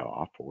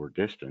standoff or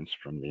distance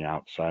from the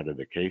outside of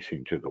the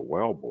casing to the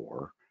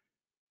wellbore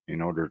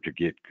in order to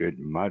get good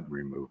mud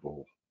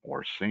removal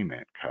or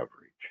cement coverage.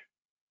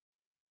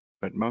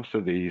 But most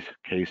of these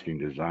casing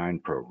design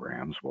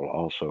programs will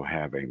also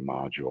have a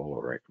module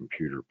or a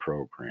computer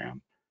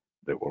program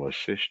that will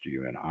assist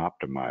you in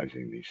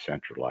optimizing the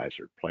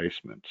centralizer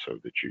placement so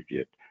that you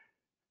get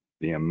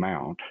the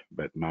amount,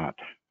 but not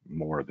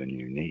more than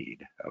you need,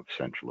 of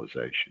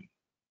centralization.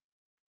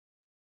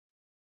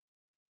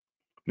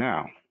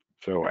 Now,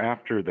 so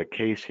after the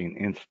casing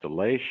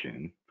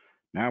installation,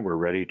 now we're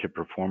ready to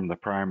perform the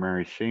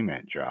primary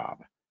cement job.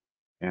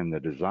 And the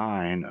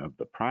design of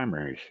the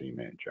primary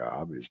cement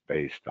job is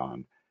based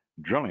on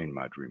drilling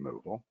mud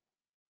removal,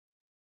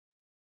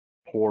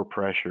 pore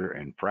pressure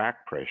and frac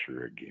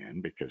pressure again,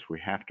 because we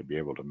have to be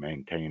able to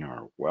maintain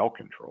our well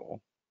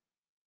control,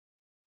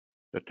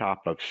 the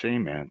top of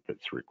cement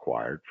that's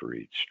required for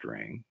each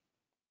string,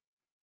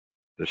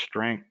 the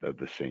strength of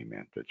the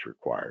cement that's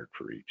required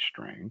for each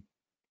string.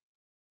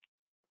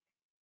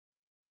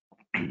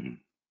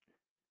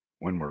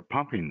 When we're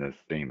pumping the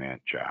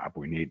cement job,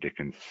 we need to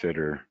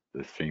consider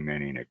the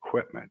cementing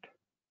equipment,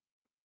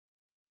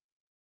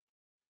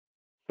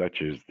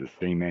 such as the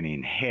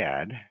cementing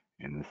head.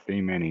 And the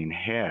cementing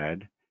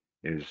head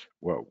is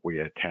what we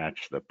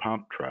attach the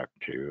pump truck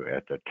to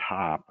at the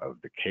top of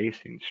the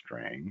casing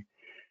string.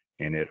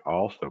 and it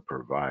also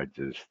provides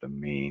us the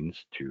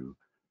means to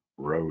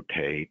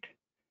rotate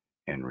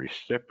and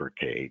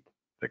reciprocate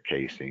the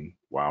casing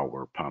while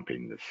we're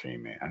pumping the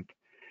cement.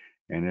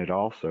 And it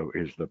also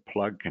is the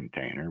plug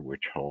container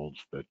which holds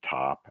the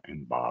top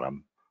and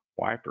bottom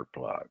wiper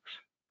plugs.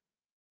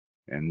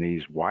 And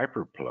these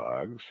wiper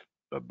plugs,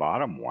 the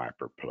bottom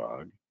wiper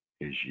plug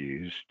is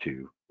used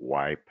to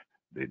wipe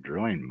the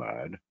drilling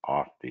mud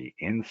off the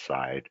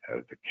inside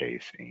of the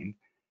casing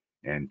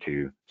and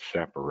to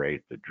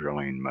separate the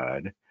drilling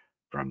mud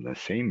from the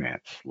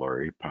cement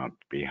slurry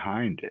pumped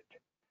behind it.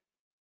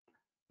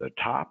 The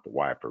top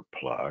wiper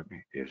plug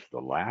is the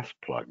last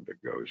plug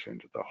that goes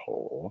into the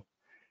hole,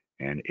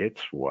 and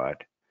it's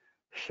what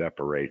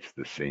separates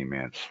the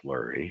cement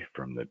slurry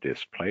from the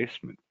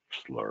displacement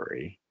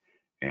slurry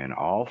and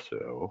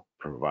also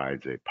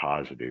provides a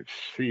positive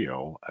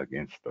seal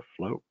against the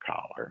float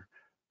collar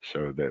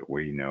so that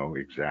we know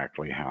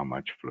exactly how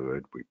much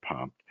fluid we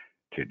pumped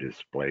to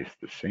displace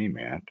the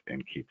cement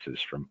and keeps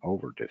us from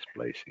over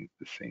displacing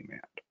the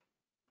cement.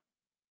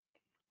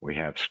 We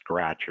have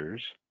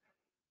scratchers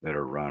that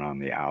are run on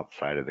the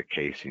outside of the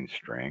casing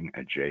string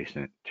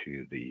adjacent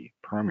to the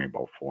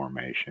permeable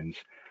formations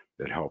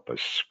that help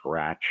us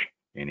scratch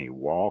any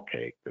wall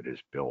cake that is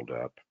built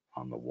up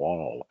on the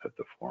wall of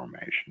the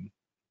formation.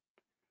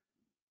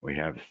 We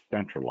have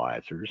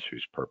centralizers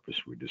whose purpose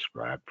we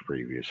described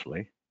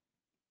previously.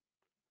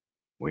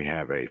 We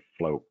have a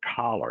float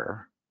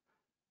collar,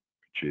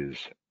 which is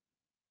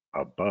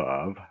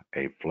above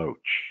a float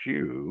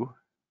shoe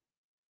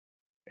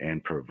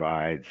and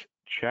provides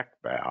check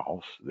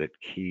valves that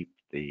keep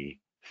the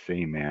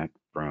cement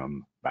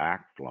from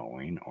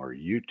backflowing or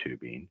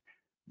U-tubing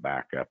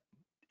back up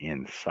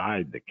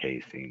inside the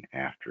casing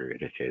after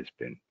it has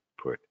been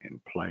put in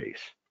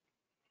place.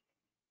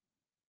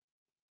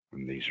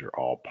 And these are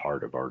all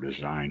part of our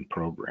design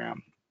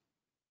program.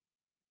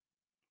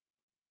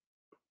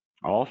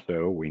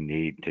 Also, we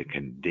need to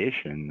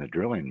condition the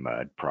drilling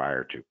mud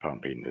prior to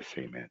pumping the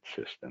cement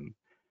system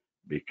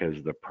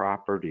because the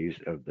properties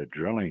of the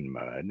drilling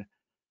mud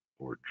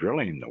for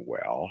drilling the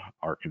well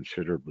are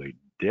considerably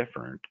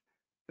different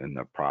than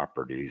the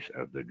properties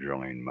of the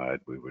drilling mud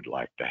we would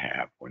like to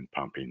have when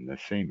pumping the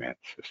cement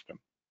system.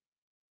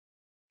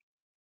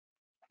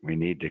 We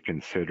need to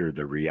consider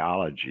the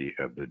rheology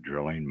of the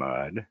drilling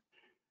mud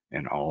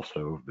and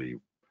also the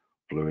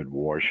fluid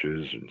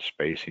washes and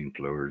spacing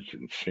fluids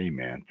and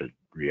cement, the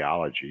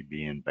rheology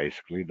being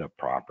basically the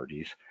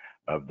properties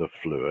of the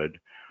fluid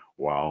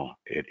while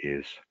it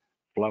is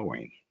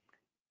flowing.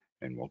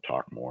 And we'll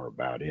talk more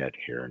about it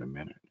here in a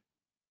minute.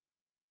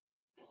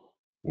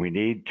 We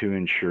need to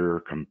ensure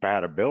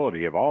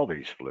compatibility of all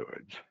these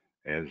fluids,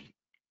 as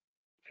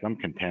some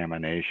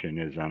contamination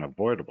is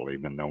unavoidable,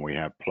 even though we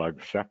have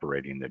plugs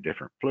separating the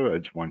different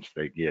fluids. Once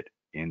they get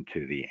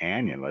into the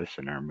annulus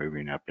and are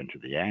moving up into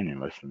the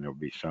annulus, then there'll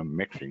be some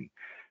mixing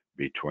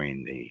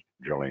between the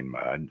drilling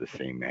mud, the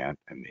cement,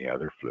 and the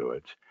other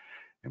fluids.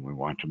 And we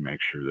want to make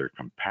sure they're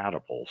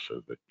compatible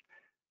so that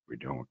we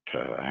don't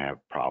have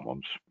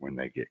problems when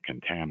they get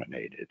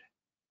contaminated.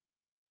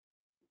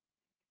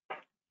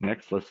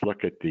 Next, let's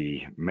look at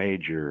the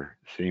major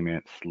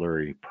cement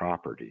slurry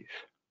properties.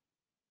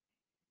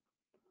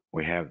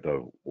 We have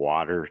the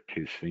water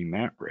to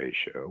cement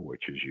ratio,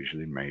 which is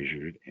usually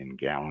measured in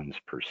gallons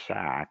per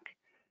sack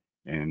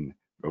and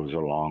goes a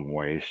long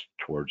ways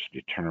towards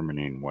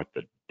determining what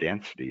the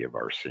density of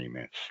our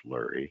cement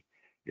slurry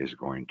is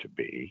going to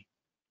be.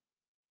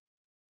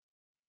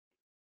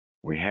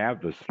 We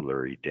have the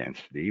slurry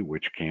density,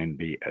 which can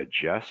be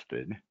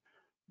adjusted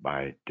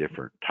by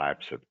different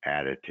types of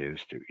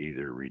additives to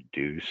either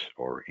reduce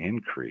or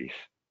increase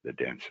the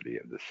density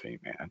of the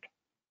cement.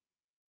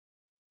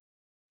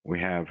 We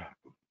have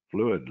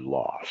fluid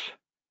loss,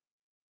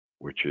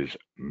 which is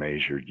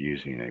measured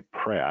using a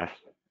press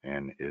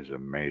and is a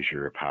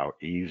measure of how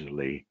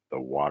easily the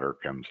water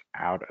comes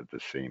out of the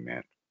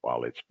cement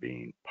while it's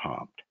being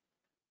pumped.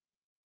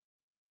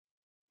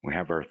 We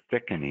have our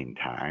thickening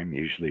time,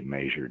 usually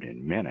measured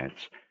in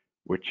minutes,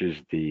 which is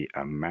the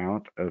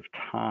amount of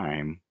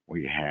time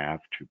we have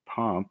to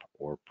pump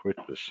or put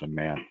the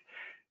cement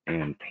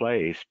in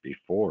place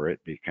before it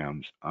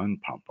becomes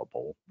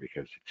unpumpable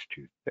because it's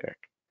too thick.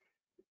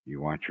 You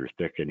want your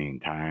thickening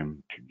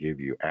time to give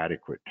you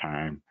adequate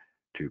time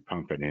to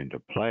pump it into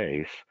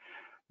place,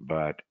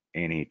 but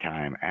any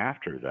time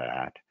after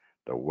that,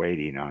 the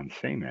waiting on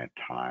cement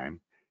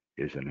time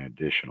is an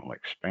additional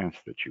expense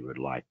that you would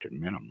like to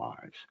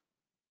minimize.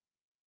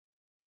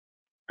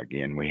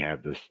 Again, we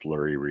have the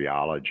slurry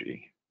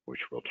rheology,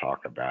 which we'll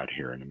talk about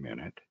here in a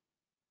minute.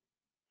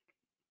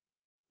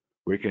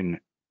 We can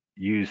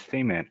use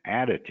cement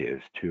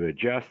additives to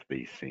adjust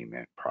these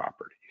cement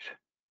properties.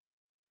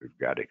 We've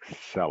got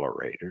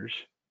accelerators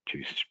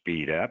to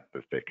speed up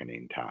the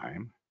thickening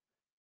time,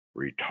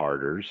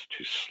 retarders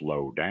to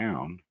slow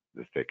down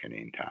the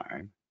thickening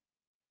time,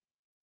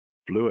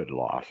 fluid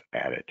loss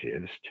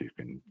additives to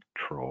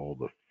control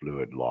the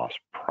fluid loss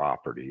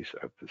properties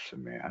of the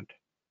cement,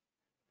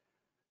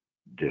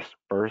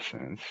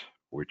 dispersants,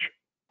 which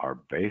are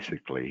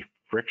basically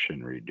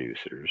friction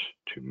reducers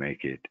to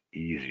make it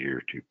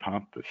easier to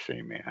pump the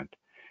cement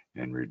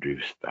and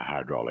reduce the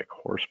hydraulic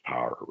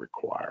horsepower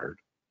required.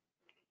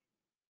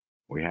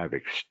 We have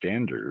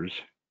extenders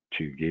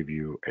to give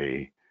you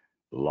a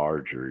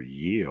larger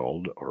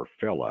yield or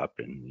fill up,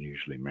 and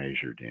usually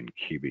measured in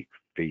cubic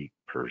feet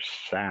per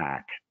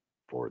sack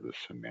for the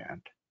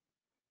cement.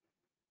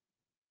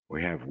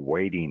 We have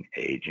weighting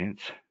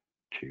agents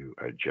to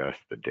adjust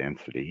the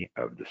density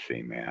of the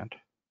cement.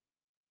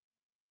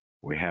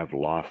 We have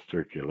lost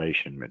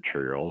circulation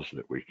materials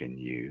that we can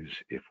use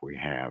if we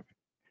have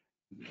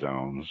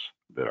zones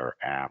that are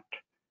apt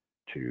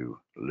to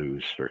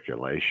lose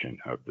circulation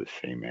of the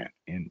cement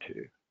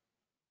into.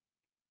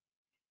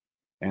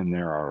 And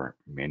there are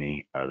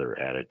many other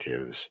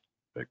additives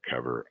that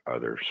cover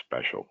other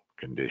special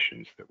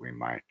conditions that we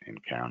might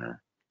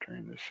encounter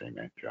during the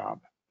cement job.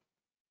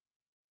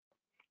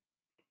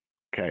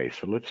 Okay,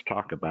 so let's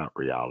talk about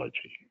rheology.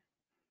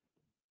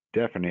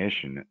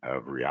 Definition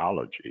of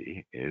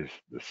rheology is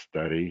the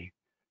study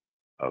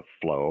of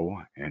flow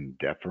and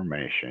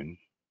deformation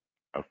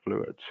of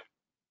fluids.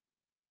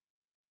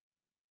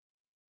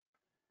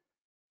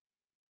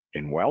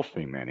 In well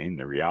cementing,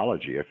 the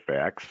rheology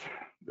affects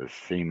the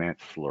cement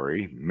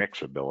slurry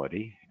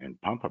mixability and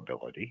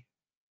pumpability,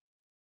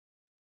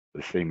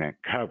 the cement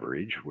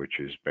coverage, which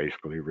is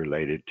basically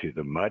related to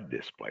the mud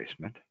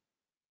displacement,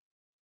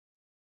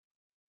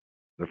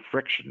 the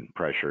friction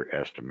pressure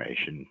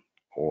estimation,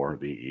 or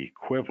the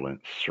equivalent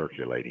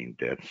circulating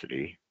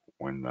density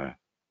when the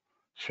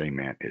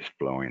cement is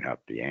flowing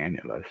up the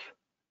annulus,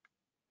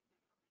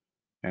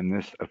 and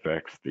this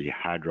affects the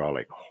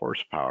hydraulic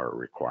horsepower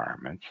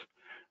requirements,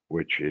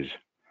 which is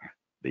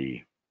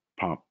the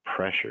pump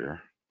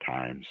pressure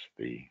times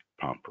the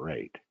pump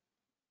rate.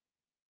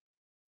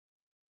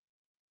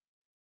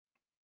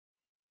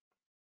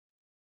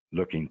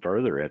 Looking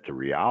further at the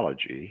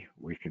rheology,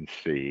 we can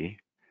see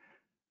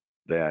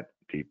that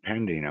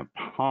depending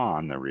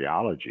upon the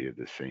rheology of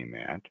the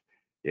cement,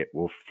 it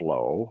will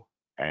flow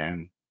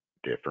in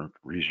different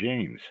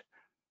regimes.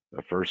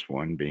 The first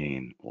one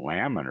being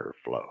laminar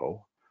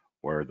flow,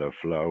 where the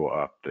flow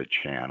up the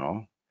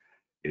channel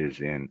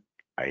is in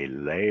a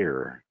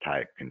layer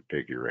type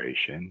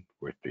configuration,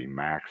 with the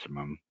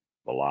maximum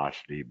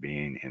velocity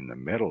being in the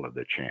middle of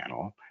the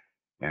channel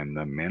and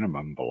the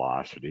minimum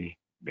velocity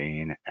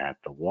being at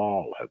the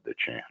wall of the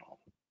channel.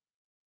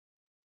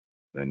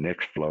 The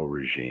next flow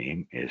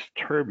regime is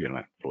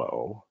turbulent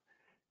flow,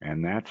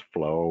 and that's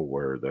flow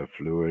where the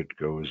fluid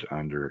goes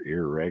under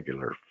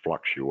irregular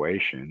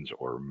fluctuations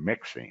or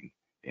mixing,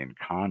 in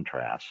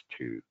contrast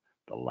to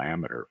the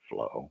laminar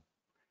flow.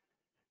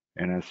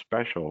 And a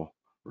special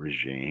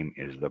regime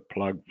is the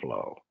plug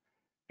flow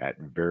at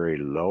very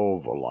low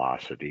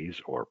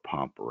velocities or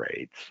pump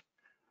rates.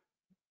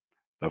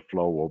 The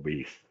flow will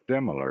be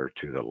similar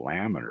to the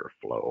laminar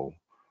flow,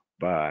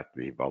 but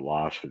the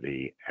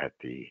velocity at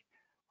the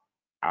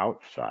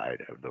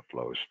outside of the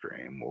flow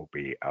stream will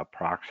be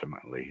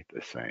approximately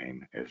the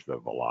same as the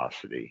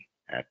velocity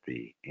at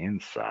the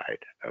inside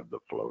of the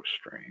flow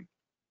stream.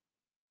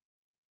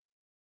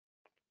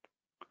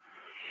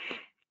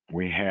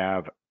 We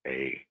have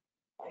a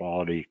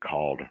quality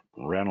called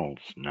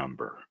Reynolds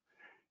number,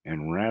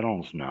 and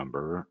Reynolds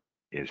number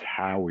is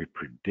how we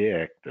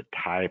predict the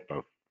type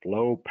of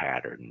flow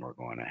pattern we're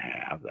going to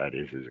have. That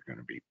is it going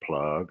to be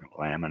plug,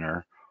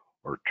 laminar,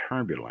 or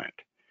turbulent?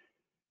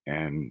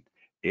 And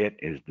it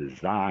is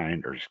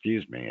designed, or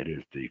excuse me, it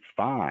is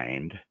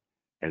defined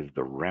as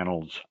the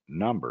Reynolds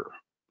number.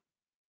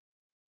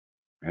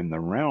 And the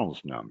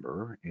Reynolds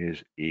number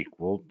is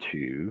equal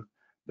to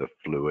the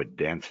fluid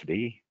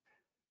density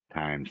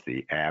times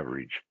the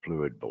average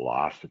fluid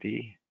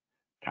velocity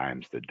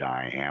times the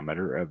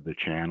diameter of the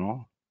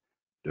channel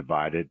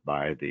divided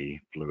by the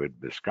fluid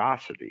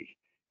viscosity.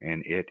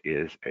 And it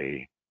is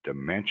a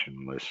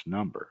dimensionless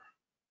number.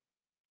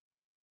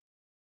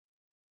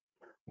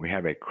 We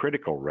have a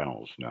critical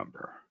Reynolds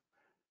number,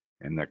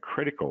 and the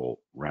critical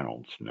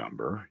Reynolds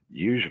number,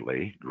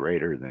 usually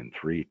greater than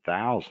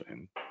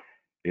 3,000,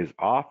 is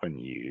often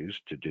used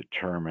to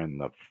determine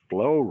the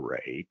flow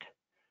rate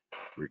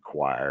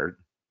required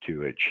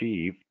to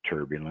achieve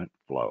turbulent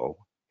flow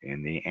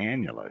in the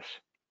annulus.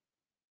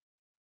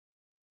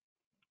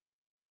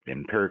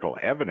 Empirical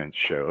evidence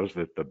shows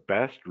that the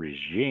best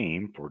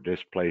regime for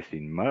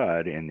displacing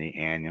mud in the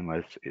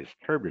annulus is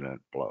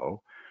turbulent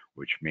flow,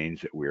 which means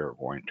that we are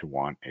going to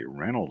want a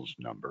Reynolds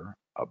number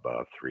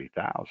above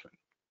 3,000.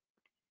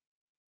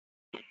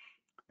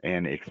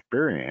 And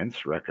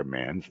experience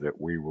recommends that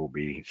we will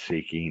be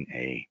seeking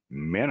a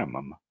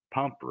minimum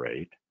pump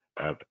rate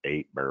of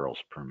 8 barrels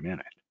per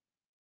minute.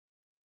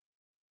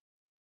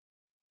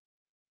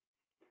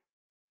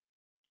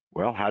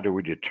 Well, how do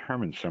we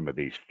determine some of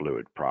these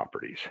fluid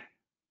properties,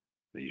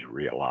 these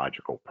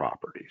rheological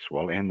properties?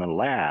 Well, in the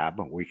lab,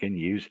 we can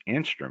use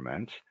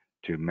instruments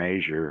to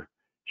measure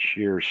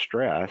shear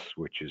stress,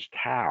 which is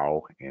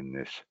tau in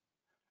this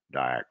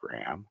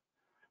diagram,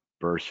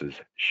 versus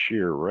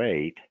shear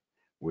rate,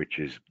 which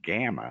is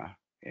gamma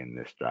in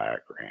this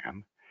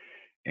diagram.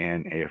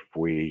 And if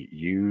we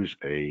use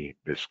a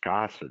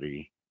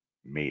viscosity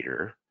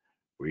meter,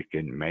 we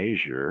can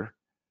measure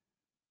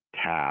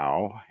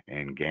tau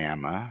and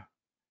gamma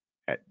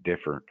at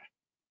different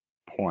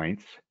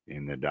points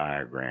in the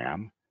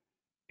diagram,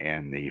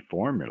 and the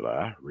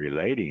formula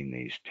relating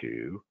these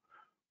two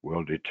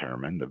will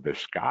determine the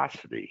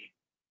viscosity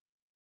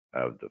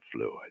of the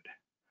fluid.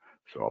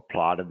 So a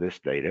plot of this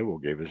data will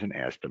give us an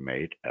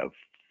estimate of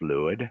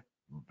fluid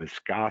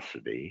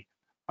viscosity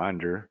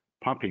under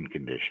pumping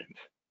conditions.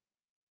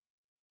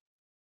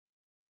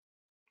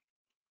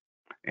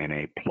 And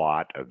a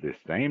plot of this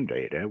same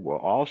data will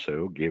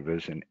also give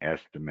us an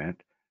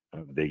estimate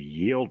of the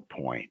yield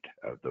point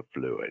of the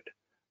fluid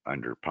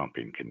under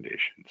pumping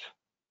conditions.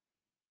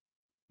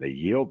 The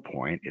yield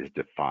point is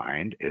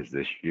defined as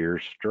the shear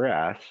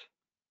stress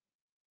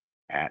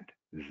at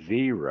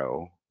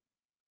zero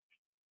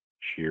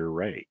shear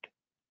rate.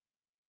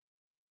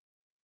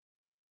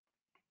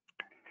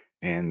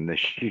 And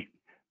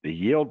the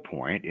yield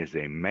point is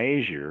a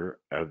measure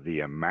of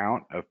the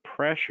amount of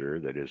pressure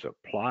that is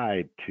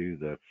applied to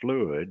the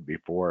fluid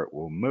before it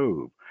will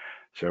move.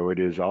 So it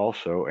is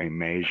also a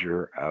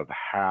measure of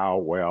how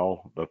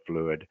well the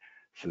fluid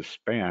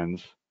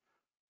suspends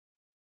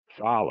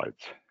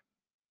solids.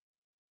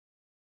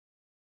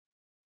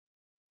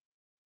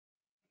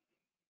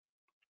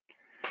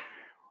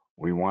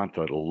 We want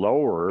to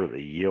lower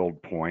the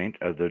yield point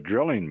of the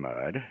drilling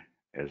mud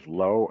as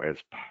low as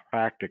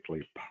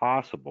practically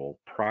possible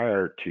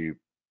prior to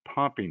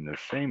pumping the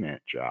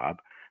cement job,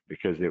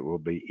 because it will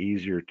be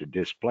easier to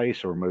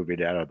displace or move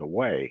it out of the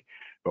way.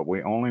 But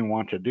we only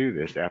want to do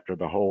this after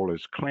the hole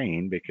is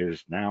clean,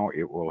 because now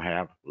it will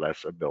have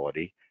less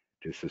ability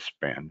to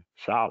suspend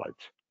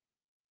solids.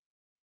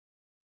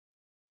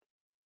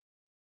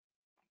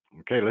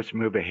 Okay, let's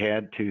move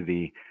ahead to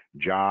the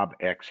job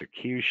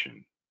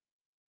execution.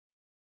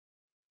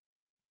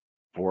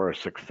 For a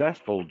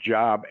successful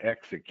job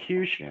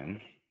execution,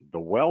 the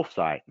well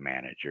site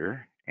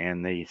manager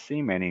and the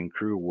cementing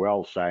crew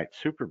well site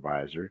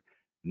supervisor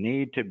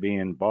need to be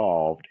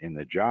involved in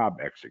the job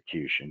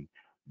execution,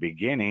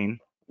 beginning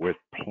with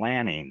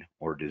planning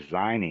or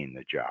designing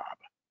the job.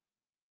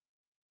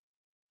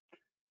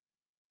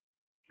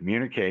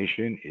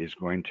 Communication is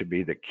going to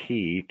be the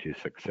key to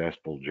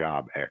successful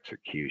job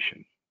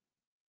execution.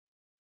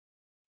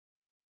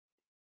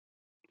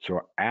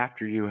 So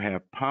after you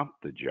have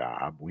pumped the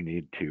job, we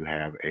need to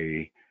have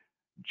a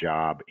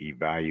job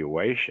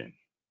evaluation.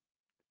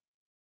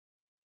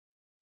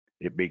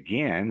 It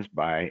begins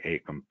by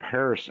a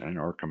comparison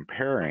or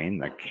comparing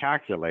the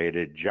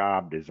calculated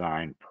job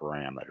design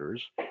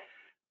parameters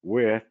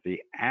with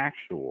the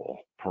actual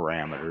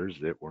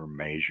parameters that were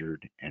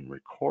measured and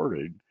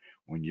recorded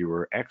when you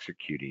were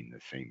executing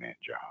the cement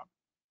job.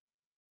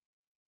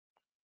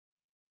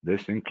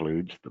 This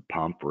includes the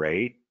pump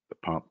rate, the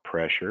pump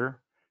pressure,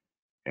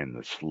 and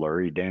the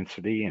slurry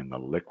density and the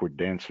liquid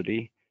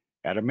density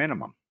at a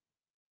minimum.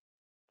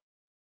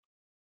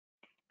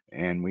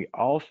 And we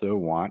also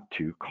want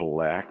to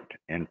collect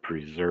and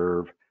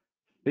preserve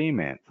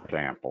cement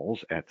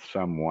samples at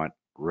somewhat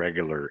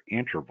regular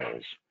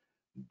intervals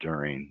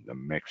during the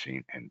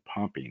mixing and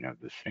pumping of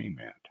the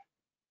cement.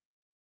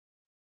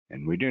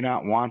 And we do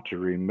not want to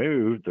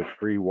remove the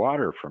free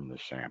water from the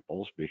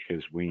samples,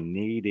 because we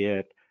need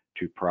it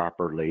to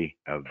properly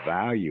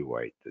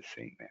evaluate the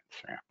cement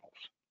samples.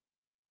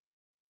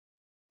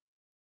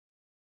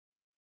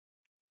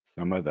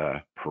 Some of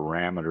the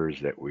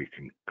parameters that we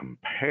can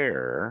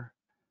compare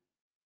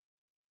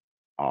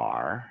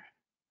are,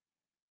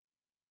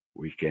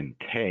 we can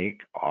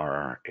take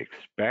our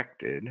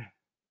expected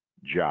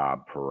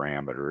job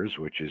parameters,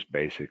 which is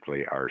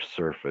basically our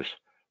surface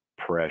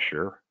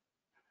pressure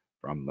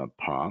from the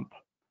pump,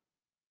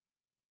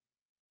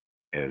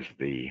 as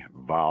the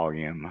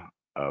volume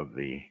of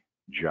the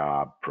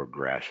job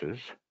progresses,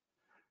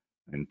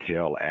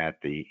 until at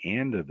the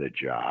end of the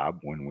job,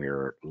 when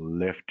we're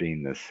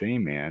lifting the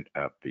cement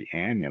up the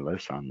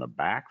annulus on the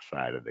back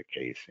side of the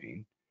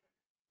casing,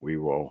 we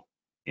will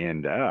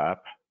end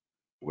up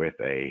with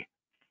a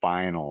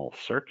final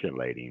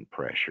circulating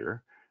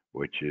pressure,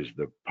 which is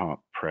the pump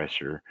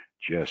pressure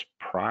just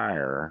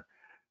prior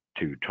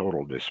to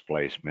total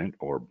displacement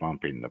or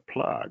bumping the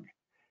plug.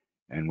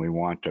 And we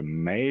want to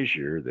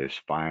measure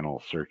this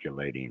final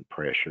circulating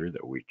pressure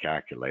that we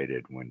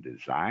calculated when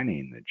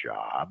designing the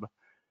job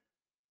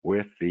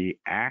with the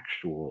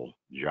actual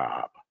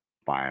job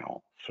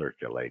final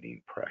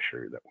circulating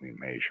pressure that we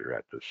measure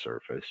at the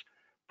surface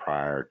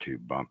prior to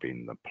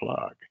bumping the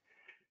plug.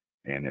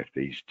 And if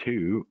these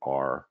two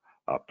are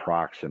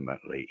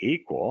approximately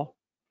equal,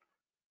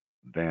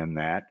 then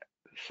that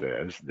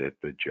says that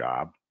the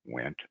job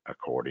went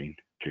according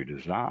to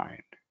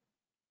design.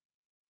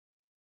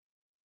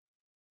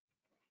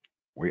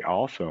 We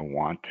also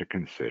want to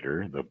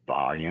consider the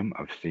volume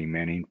of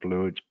cementing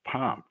fluids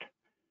pumped.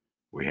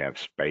 We have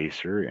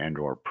spacer and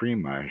or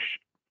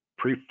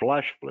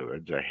pre-flush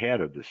fluids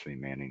ahead of the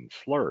cementing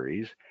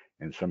slurries,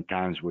 and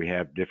sometimes we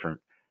have different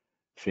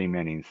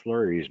cementing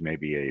slurries,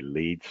 maybe a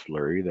lead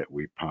slurry that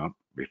we pump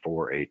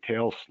before a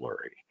tail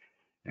slurry.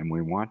 And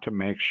we want to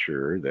make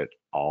sure that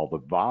all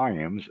the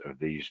volumes of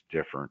these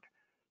different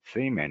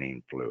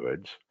cementing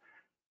fluids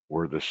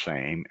were the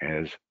same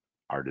as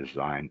our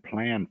design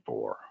planned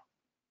for.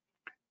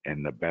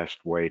 And the best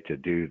way to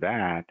do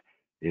that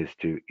is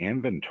to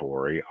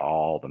inventory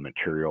all the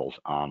materials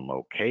on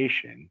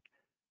location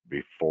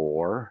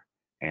before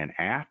and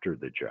after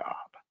the job.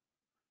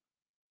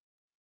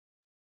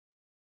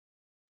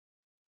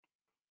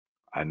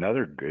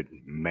 Another good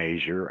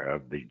measure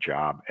of the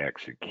job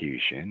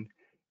execution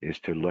is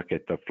to look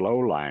at the flow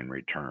line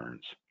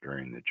returns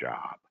during the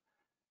job.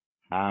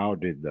 How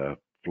did the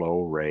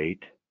flow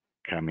rate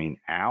coming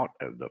out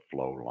of the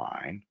flow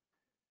line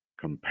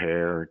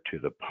compare to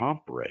the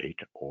pump rate,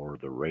 or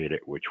the rate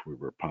at which we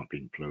were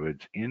pumping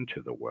fluids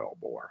into the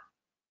wellbore?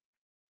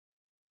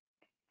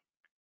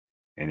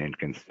 And in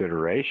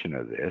consideration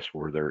of this,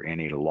 were there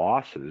any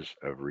losses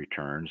of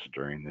returns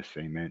during the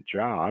cement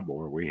job,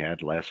 or we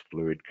had less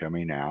fluid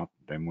coming out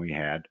than we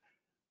had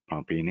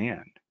pumping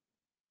in?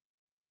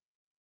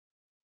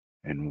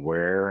 And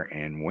where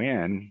and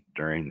when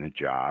during the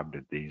job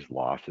did these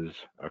losses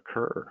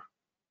occur?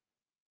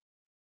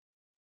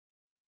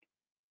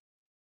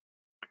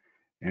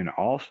 And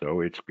also,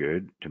 it's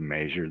good to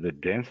measure the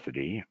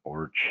density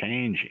or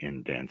change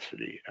in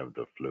density of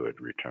the fluid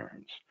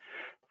returns.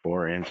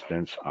 For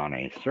instance, on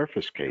a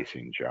surface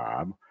casing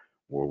job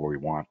where we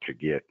want to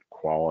get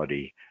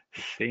quality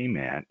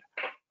cement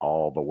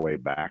all the way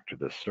back to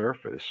the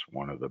surface,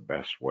 one of the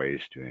best ways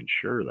to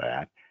ensure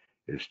that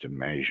is to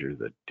measure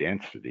the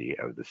density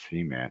of the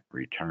cement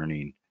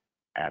returning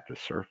at the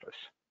surface.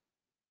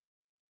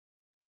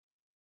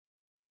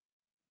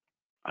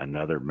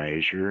 Another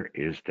measure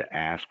is to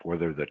ask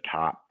whether the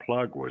top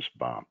plug was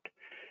bumped,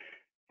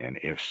 and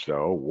if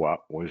so,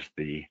 what was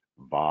the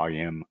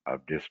volume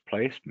of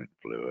displacement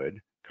fluid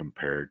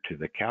compared to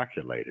the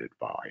calculated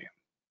volume.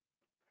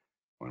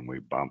 When we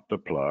bump the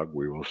plug,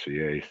 we will see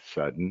a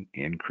sudden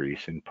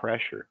increase in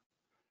pressure.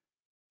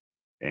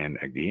 And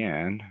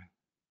again,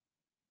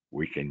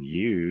 we can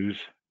use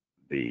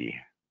the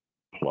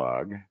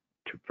plug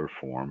to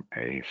perform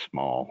a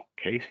small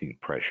casing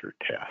pressure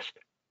test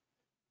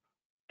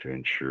to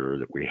ensure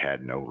that we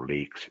had no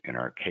leaks in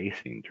our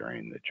casing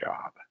during the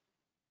job.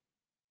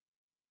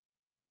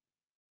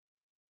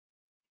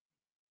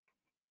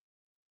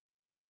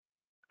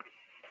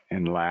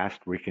 And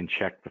last, we can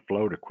check the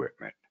float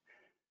equipment.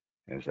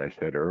 As I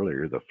said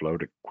earlier, the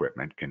float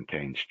equipment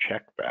contains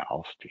check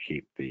valves to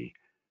keep the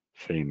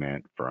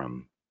cement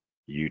from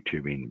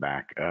U-tubing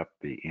back up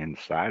the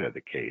inside of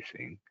the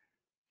casing.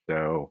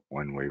 So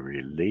when we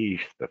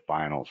release the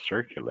final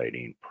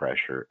circulating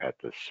pressure at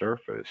the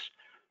surface,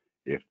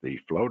 if the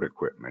float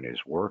equipment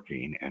is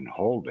working and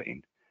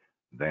holding,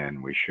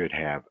 then we should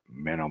have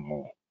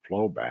minimal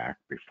flow back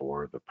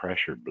before the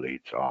pressure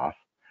bleeds off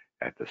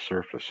at the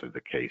surface of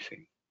the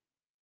casing.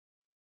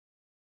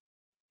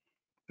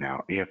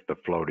 Now, if the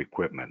float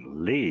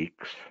equipment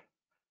leaks,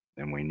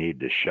 then we need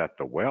to shut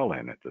the well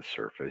in at the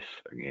surface,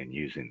 again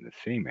using the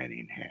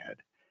cementing head,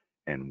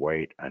 and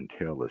wait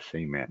until the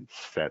cement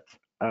sets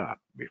up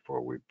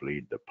before we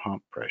bleed the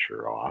pump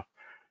pressure off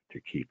to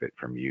keep it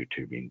from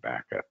U-tubing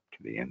back up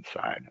to the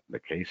inside of the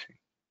casing.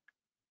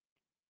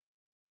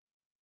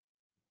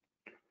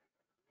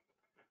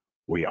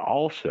 We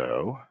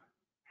also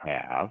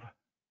have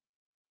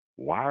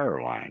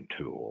wireline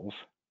tools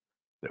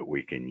that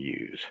we can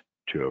use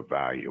to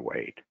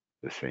evaluate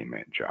the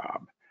cement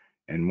job.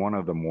 And one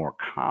of the more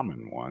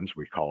common ones,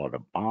 we call it a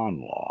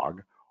bond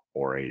log,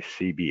 or a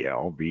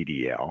CBL,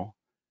 VDL,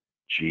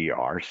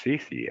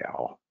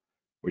 GRCCL,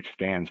 which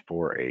stands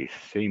for a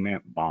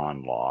cement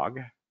bond log,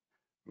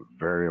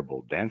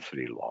 variable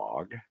density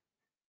log,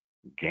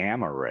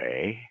 gamma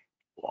ray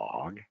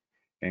log,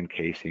 and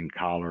casing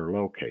collar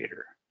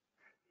locator.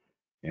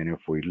 And if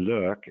we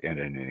look at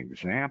an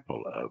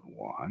example of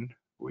one,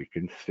 we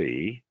can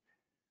see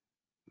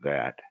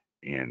that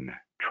in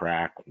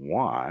track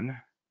 1,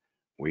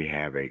 we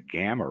have a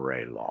gamma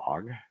ray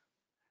log,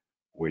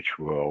 which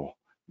will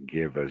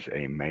give us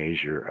a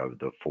measure of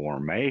the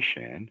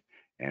formation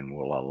and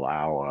will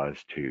allow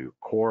us to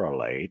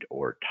correlate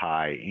or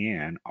tie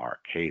in our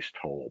cased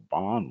hole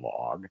bond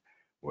log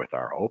with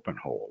our open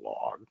hole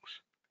logs.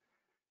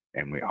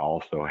 And we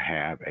also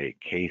have a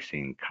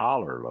casing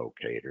collar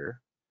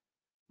locator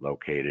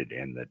located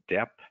in the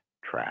depth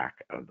track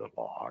of the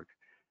log,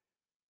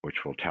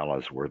 which will tell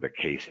us where the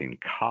casing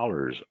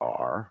collars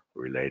are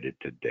related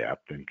to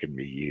depth and can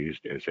be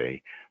used as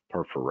a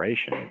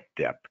perforation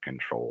depth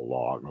control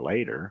log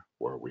later,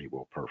 where we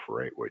will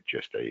perforate with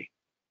just a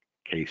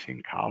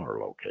casing collar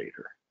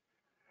locator.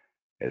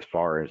 As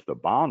far as the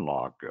bond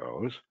log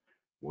goes,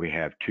 we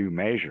have 2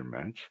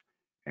 measurements,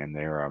 and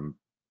they're a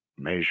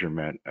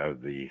measurement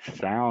of the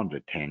sound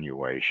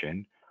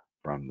attenuation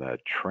from the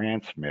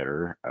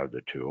transmitter of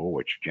the tool,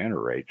 which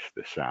generates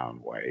the sound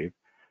wave,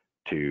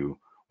 to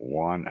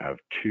one of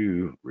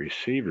 2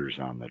 receivers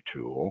on the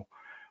tool,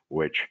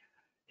 which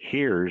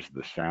hears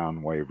the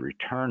sound wave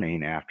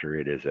returning after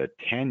it is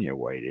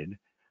attenuated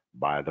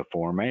by the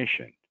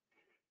formation.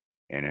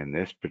 And in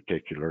this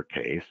particular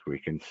case, we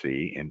can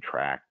see in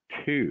track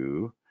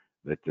 2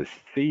 that the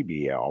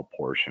CBL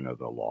portion of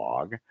the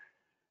log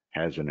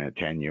has an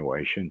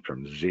attenuation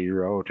from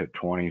 0 to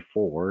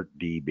 24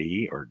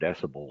 dB or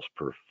decibels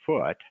per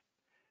foot.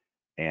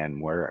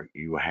 And where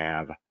you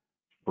have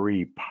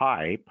free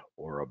pipe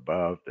or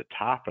above the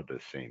top of the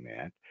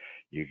cement,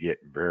 you get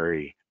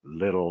very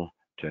little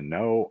to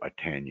no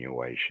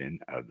attenuation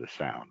of the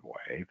sound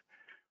wave.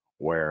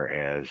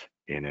 Whereas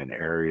in an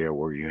area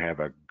where you have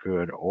a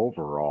good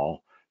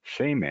overall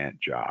cement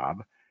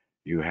job,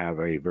 you have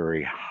a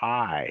very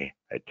high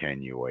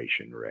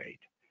attenuation rate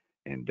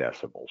in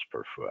decibels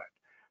per foot.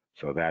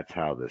 So that's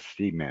how the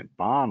cement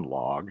bond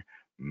log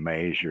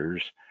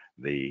measures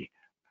the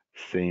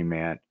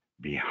cement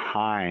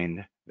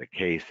behind the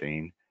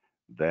casing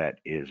that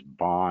is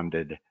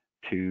bonded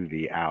to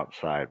the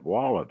outside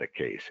wall of the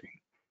casing.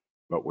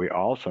 But we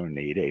also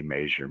need a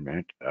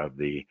measurement of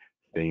the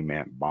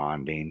cement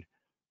bonding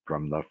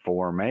from the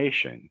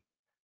formation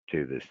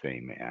to the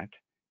cement,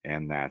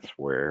 and that's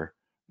where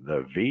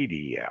the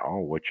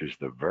VDL, which is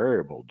the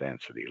variable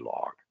density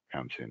log,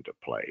 comes into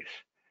place.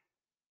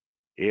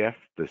 If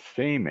the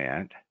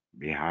cement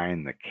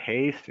behind the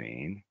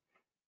casing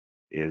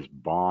is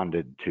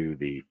bonded to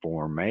the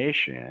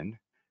formation,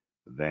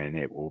 then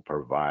it will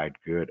provide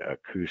good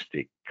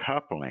acoustic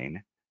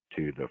coupling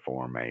to the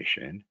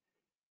formation,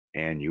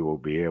 and you will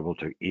be able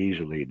to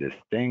easily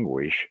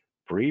distinguish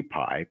free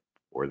pipe,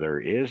 where there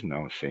is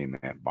no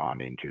cement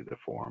bonding to the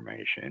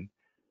formation,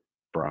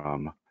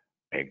 from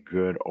a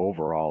good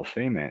overall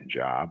cement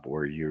job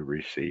where you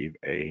receive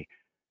a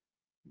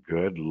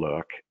good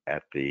look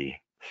at the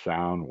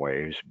sound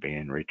waves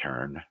being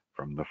returned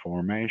from the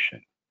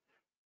formation.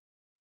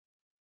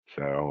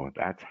 So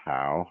that's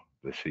how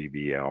the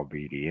CBL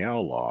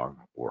VDL log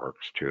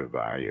works to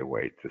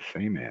evaluate the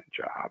cement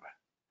job.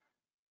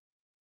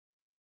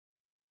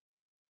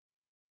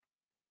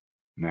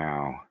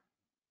 Now,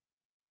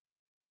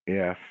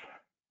 if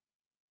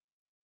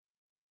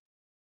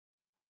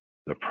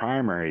the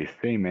primary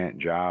cement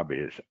job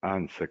is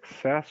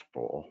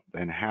unsuccessful,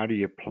 then how do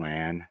you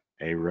plan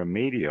a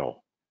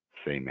remedial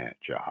cement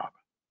job?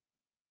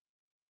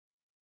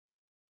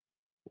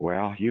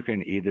 Well, you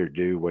can either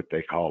do what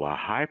they call a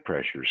high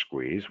pressure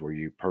squeeze, where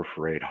you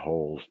perforate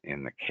holes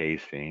in the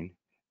casing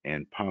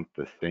and pump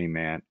the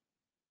cement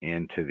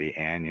into the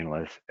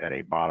annulus at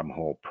a bottom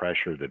hole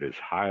pressure that is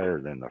higher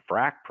than the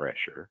frac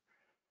pressure,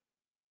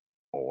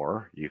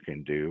 or you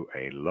can do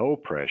a low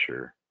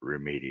pressure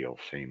remedial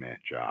cement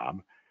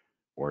job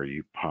where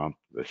you pump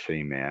the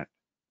cement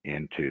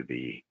into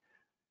the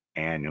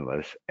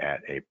annulus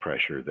at a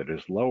pressure that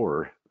is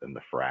lower than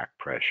the frac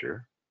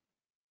pressure.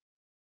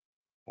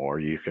 Or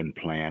you can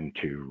plan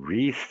to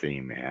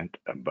re-cement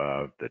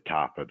above the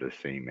top of the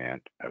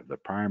cement of the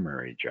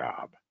primary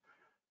job.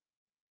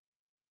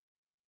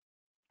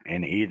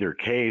 In either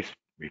case,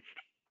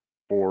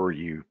 before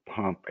you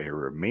pump a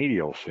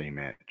remedial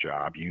cement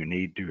job, you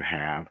need to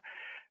have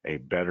a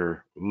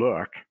better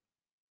look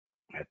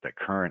at the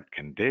current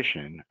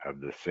condition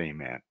of the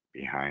cement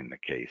behind the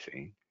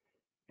casing,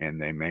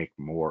 and they make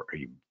more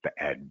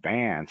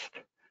advanced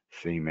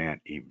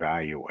cement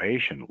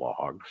evaluation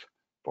logs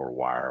for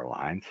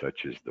wireline,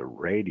 such as the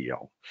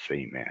radial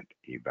cement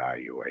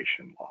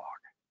evaluation log.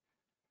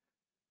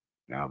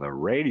 Now, the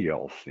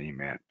radial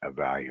cement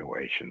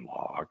evaluation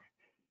log,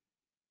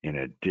 in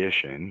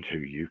addition to,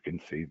 you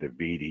can see the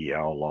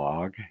VDL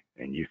log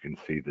and you can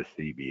see the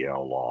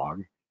CBL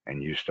log,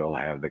 and you still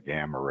have the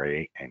gamma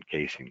ray and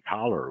casing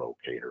collar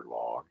locator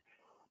log.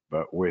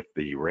 But with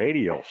the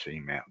radial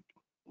cement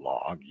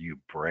log, you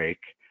break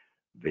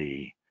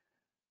the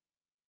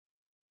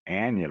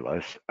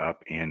annulus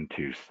up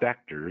into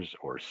sectors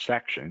or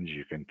sections.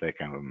 You can think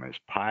of them as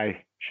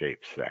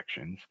pie-shaped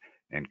sections,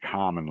 and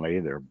commonly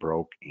they're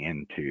broke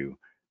into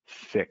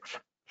 6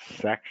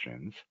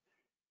 sections,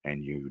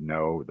 and you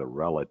know the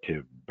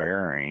relative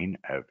bearing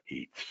of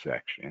each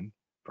section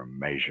from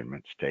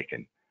measurements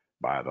taken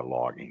by the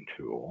logging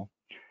tool.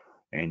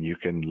 And you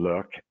can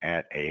look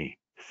at a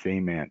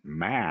cement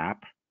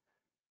map,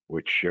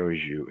 which shows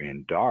you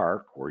in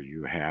dark where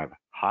you have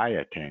high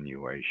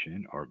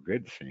attenuation or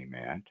good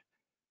cement,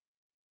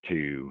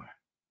 to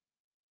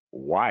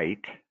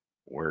white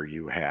where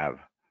you have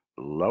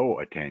low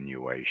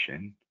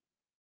attenuation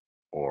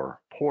or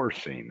poor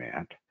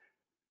cement.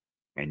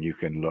 And you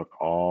can look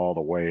all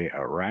the way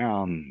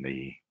around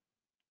the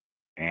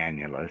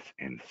annulus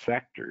in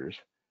sectors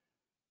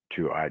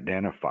to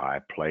identify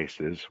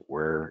places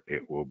where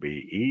it will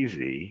be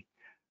easy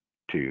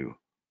to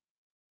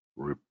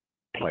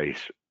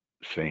replace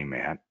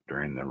cement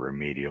during the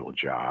remedial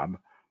job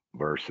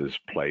versus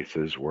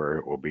places where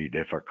it will be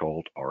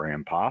difficult or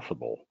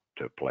impossible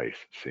to place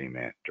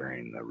cement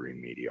during the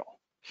remedial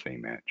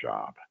cement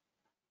job.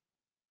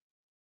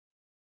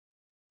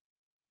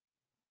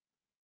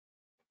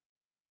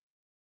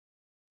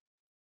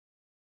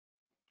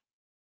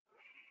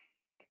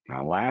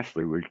 Now,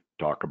 lastly, we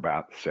talk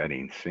about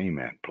setting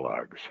cement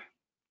plugs.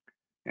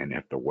 And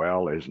if the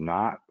well is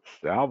not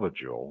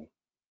salvageable,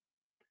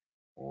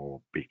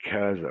 Well,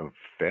 because of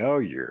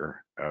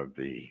failure of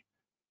the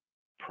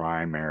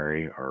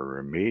primary or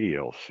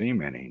remedial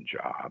cementing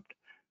job,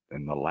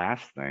 then the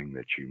last thing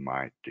that you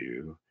might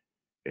do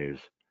is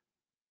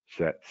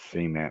set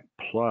cement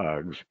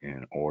plugs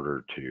in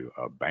order to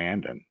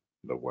abandon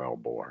the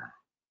wellbore.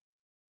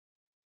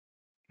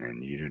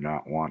 And you do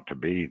not want to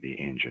be the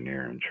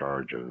engineer in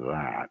charge of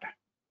that.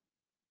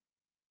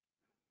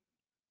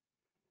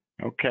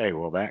 Okay,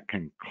 well, that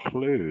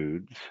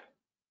concludes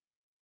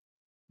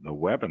the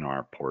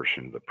webinar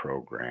portion of the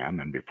program.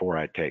 And before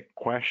I take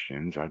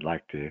questions, I'd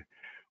like to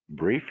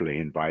briefly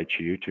invite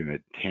you to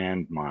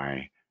attend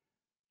my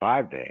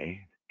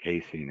 5-day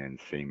casing and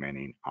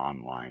cementing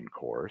online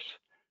course,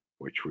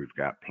 which we've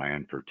got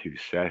planned for 2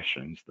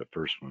 sessions, the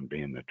first one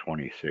being the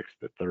 26th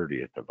to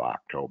 30th of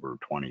October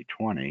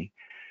 2020,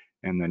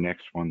 and the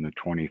next one the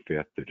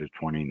 25th to the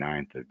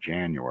 29th of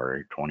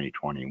January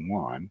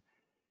 2021.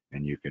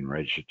 And you can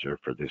register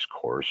for this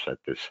course at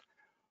this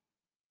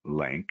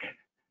link.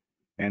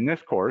 And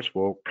this course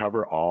will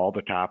cover all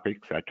the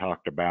topics I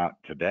talked about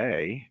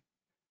today,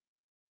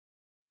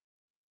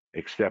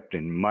 except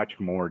in much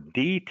more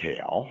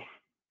detail.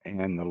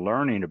 And the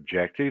learning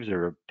objectives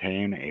are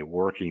obtain a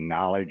working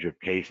knowledge of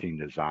casing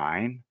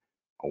design,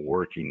 a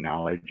working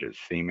knowledge of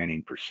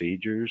cementing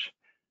procedures,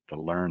 to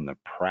learn the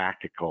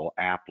practical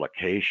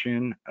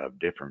application of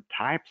different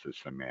types of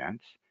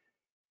cements,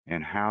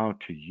 and how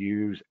to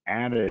use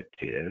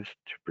additives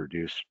to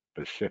produce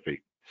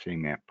specific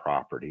cement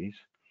properties,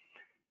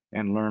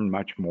 and learn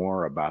much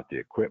more about the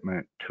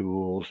equipment,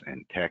 tools,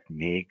 and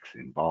techniques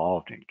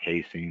involved in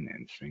casing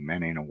and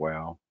cementing a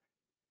well,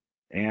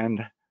 and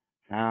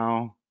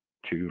how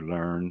to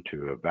learn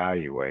to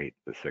evaluate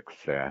the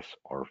success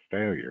or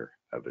failure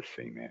of a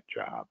cement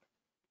job.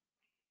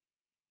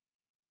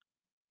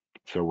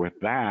 So with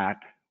that,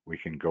 we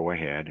can go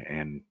ahead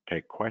and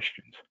take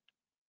questions.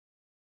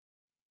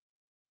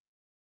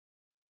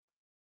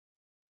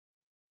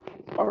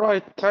 All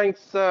right,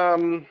 thanks,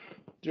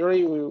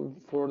 Jerry,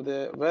 for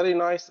the very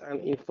nice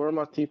and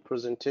informative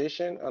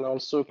presentation, and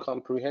also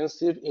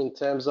comprehensive in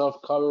terms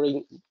of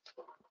covering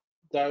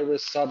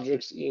diverse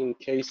subjects in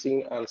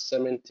casing and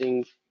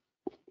cementing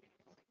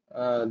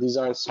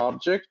design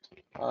subject.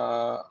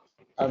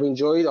 I've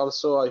enjoyed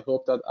also. I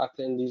hope that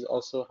attendees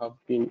also have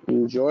been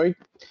enjoyed.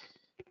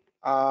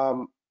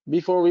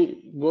 Before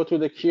we go to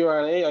the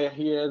Q&A, I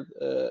heard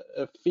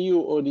a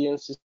few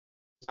audiences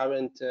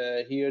haven't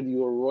heard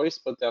your voice,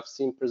 but they've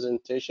seen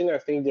presentation. I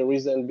think the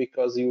reason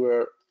because you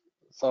were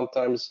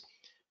sometimes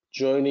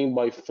joining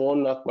by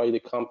phone, not by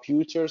the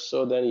computer,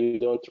 so then you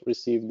don't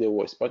receive the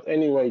voice. But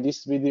anyway,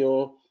 this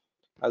video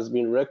has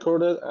been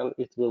recorded and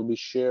it will be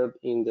shared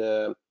in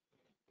the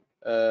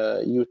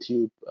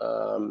YouTube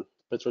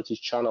PetroTeach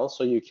channel,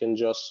 so you can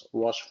just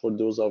watch for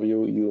those of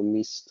you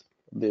missed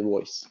the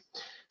voice.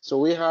 So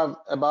we have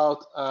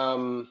about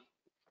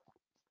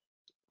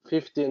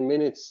 15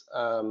 minutes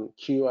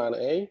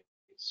Q&A,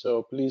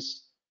 so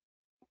please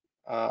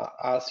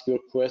ask your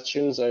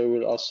questions. I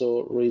will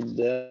also read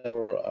them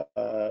for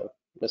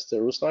Mr.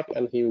 Rusnak,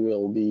 and he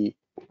will be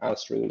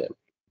answering them.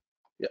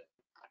 Yeah.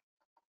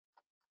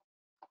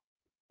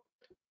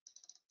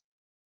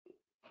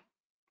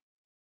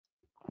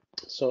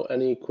 So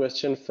any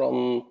question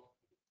from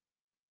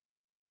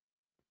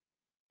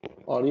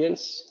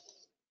audience?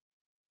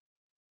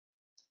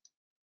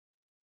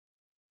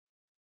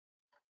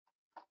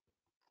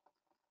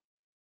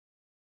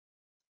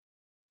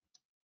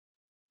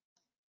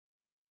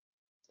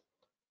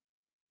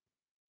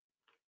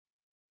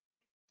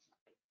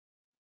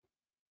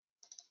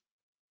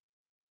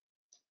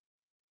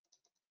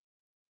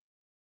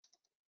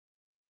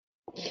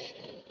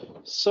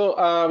 So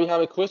we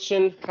have a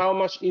question. How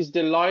much is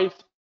the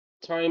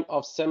lifetime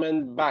of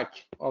cement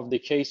back of the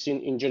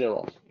casing in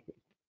general?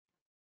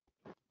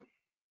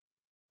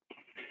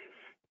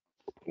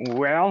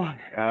 Well,